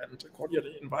that and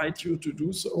cordially invite you to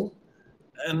do so.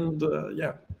 And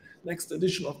yeah, next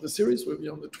edition of the series will be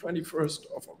on the 21st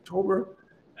of October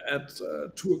at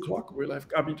 2 o'clock. We'll have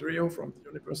Gabi Dreo from the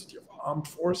University of Armed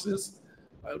Forces.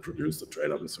 I'll produce the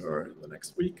trailer with her in the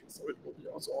next week, so it will be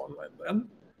also online then.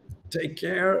 Take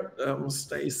care,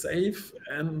 stay safe,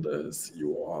 and see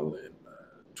you all in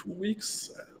 2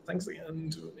 weeks. Thanks again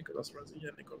to Nicolas Razy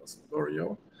and Nicolas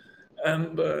Loriot.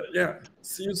 And yeah,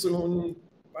 see you soon.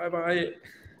 Bye-bye.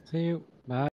 See you.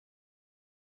 Bye.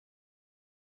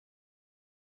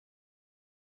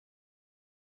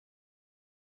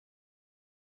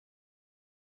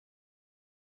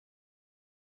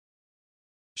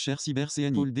 Cher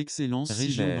CyberCN Pôle d'excellence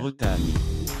Région Bretagne.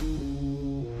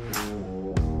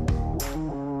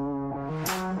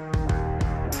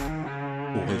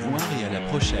 Au revoir et à la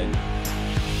prochaine.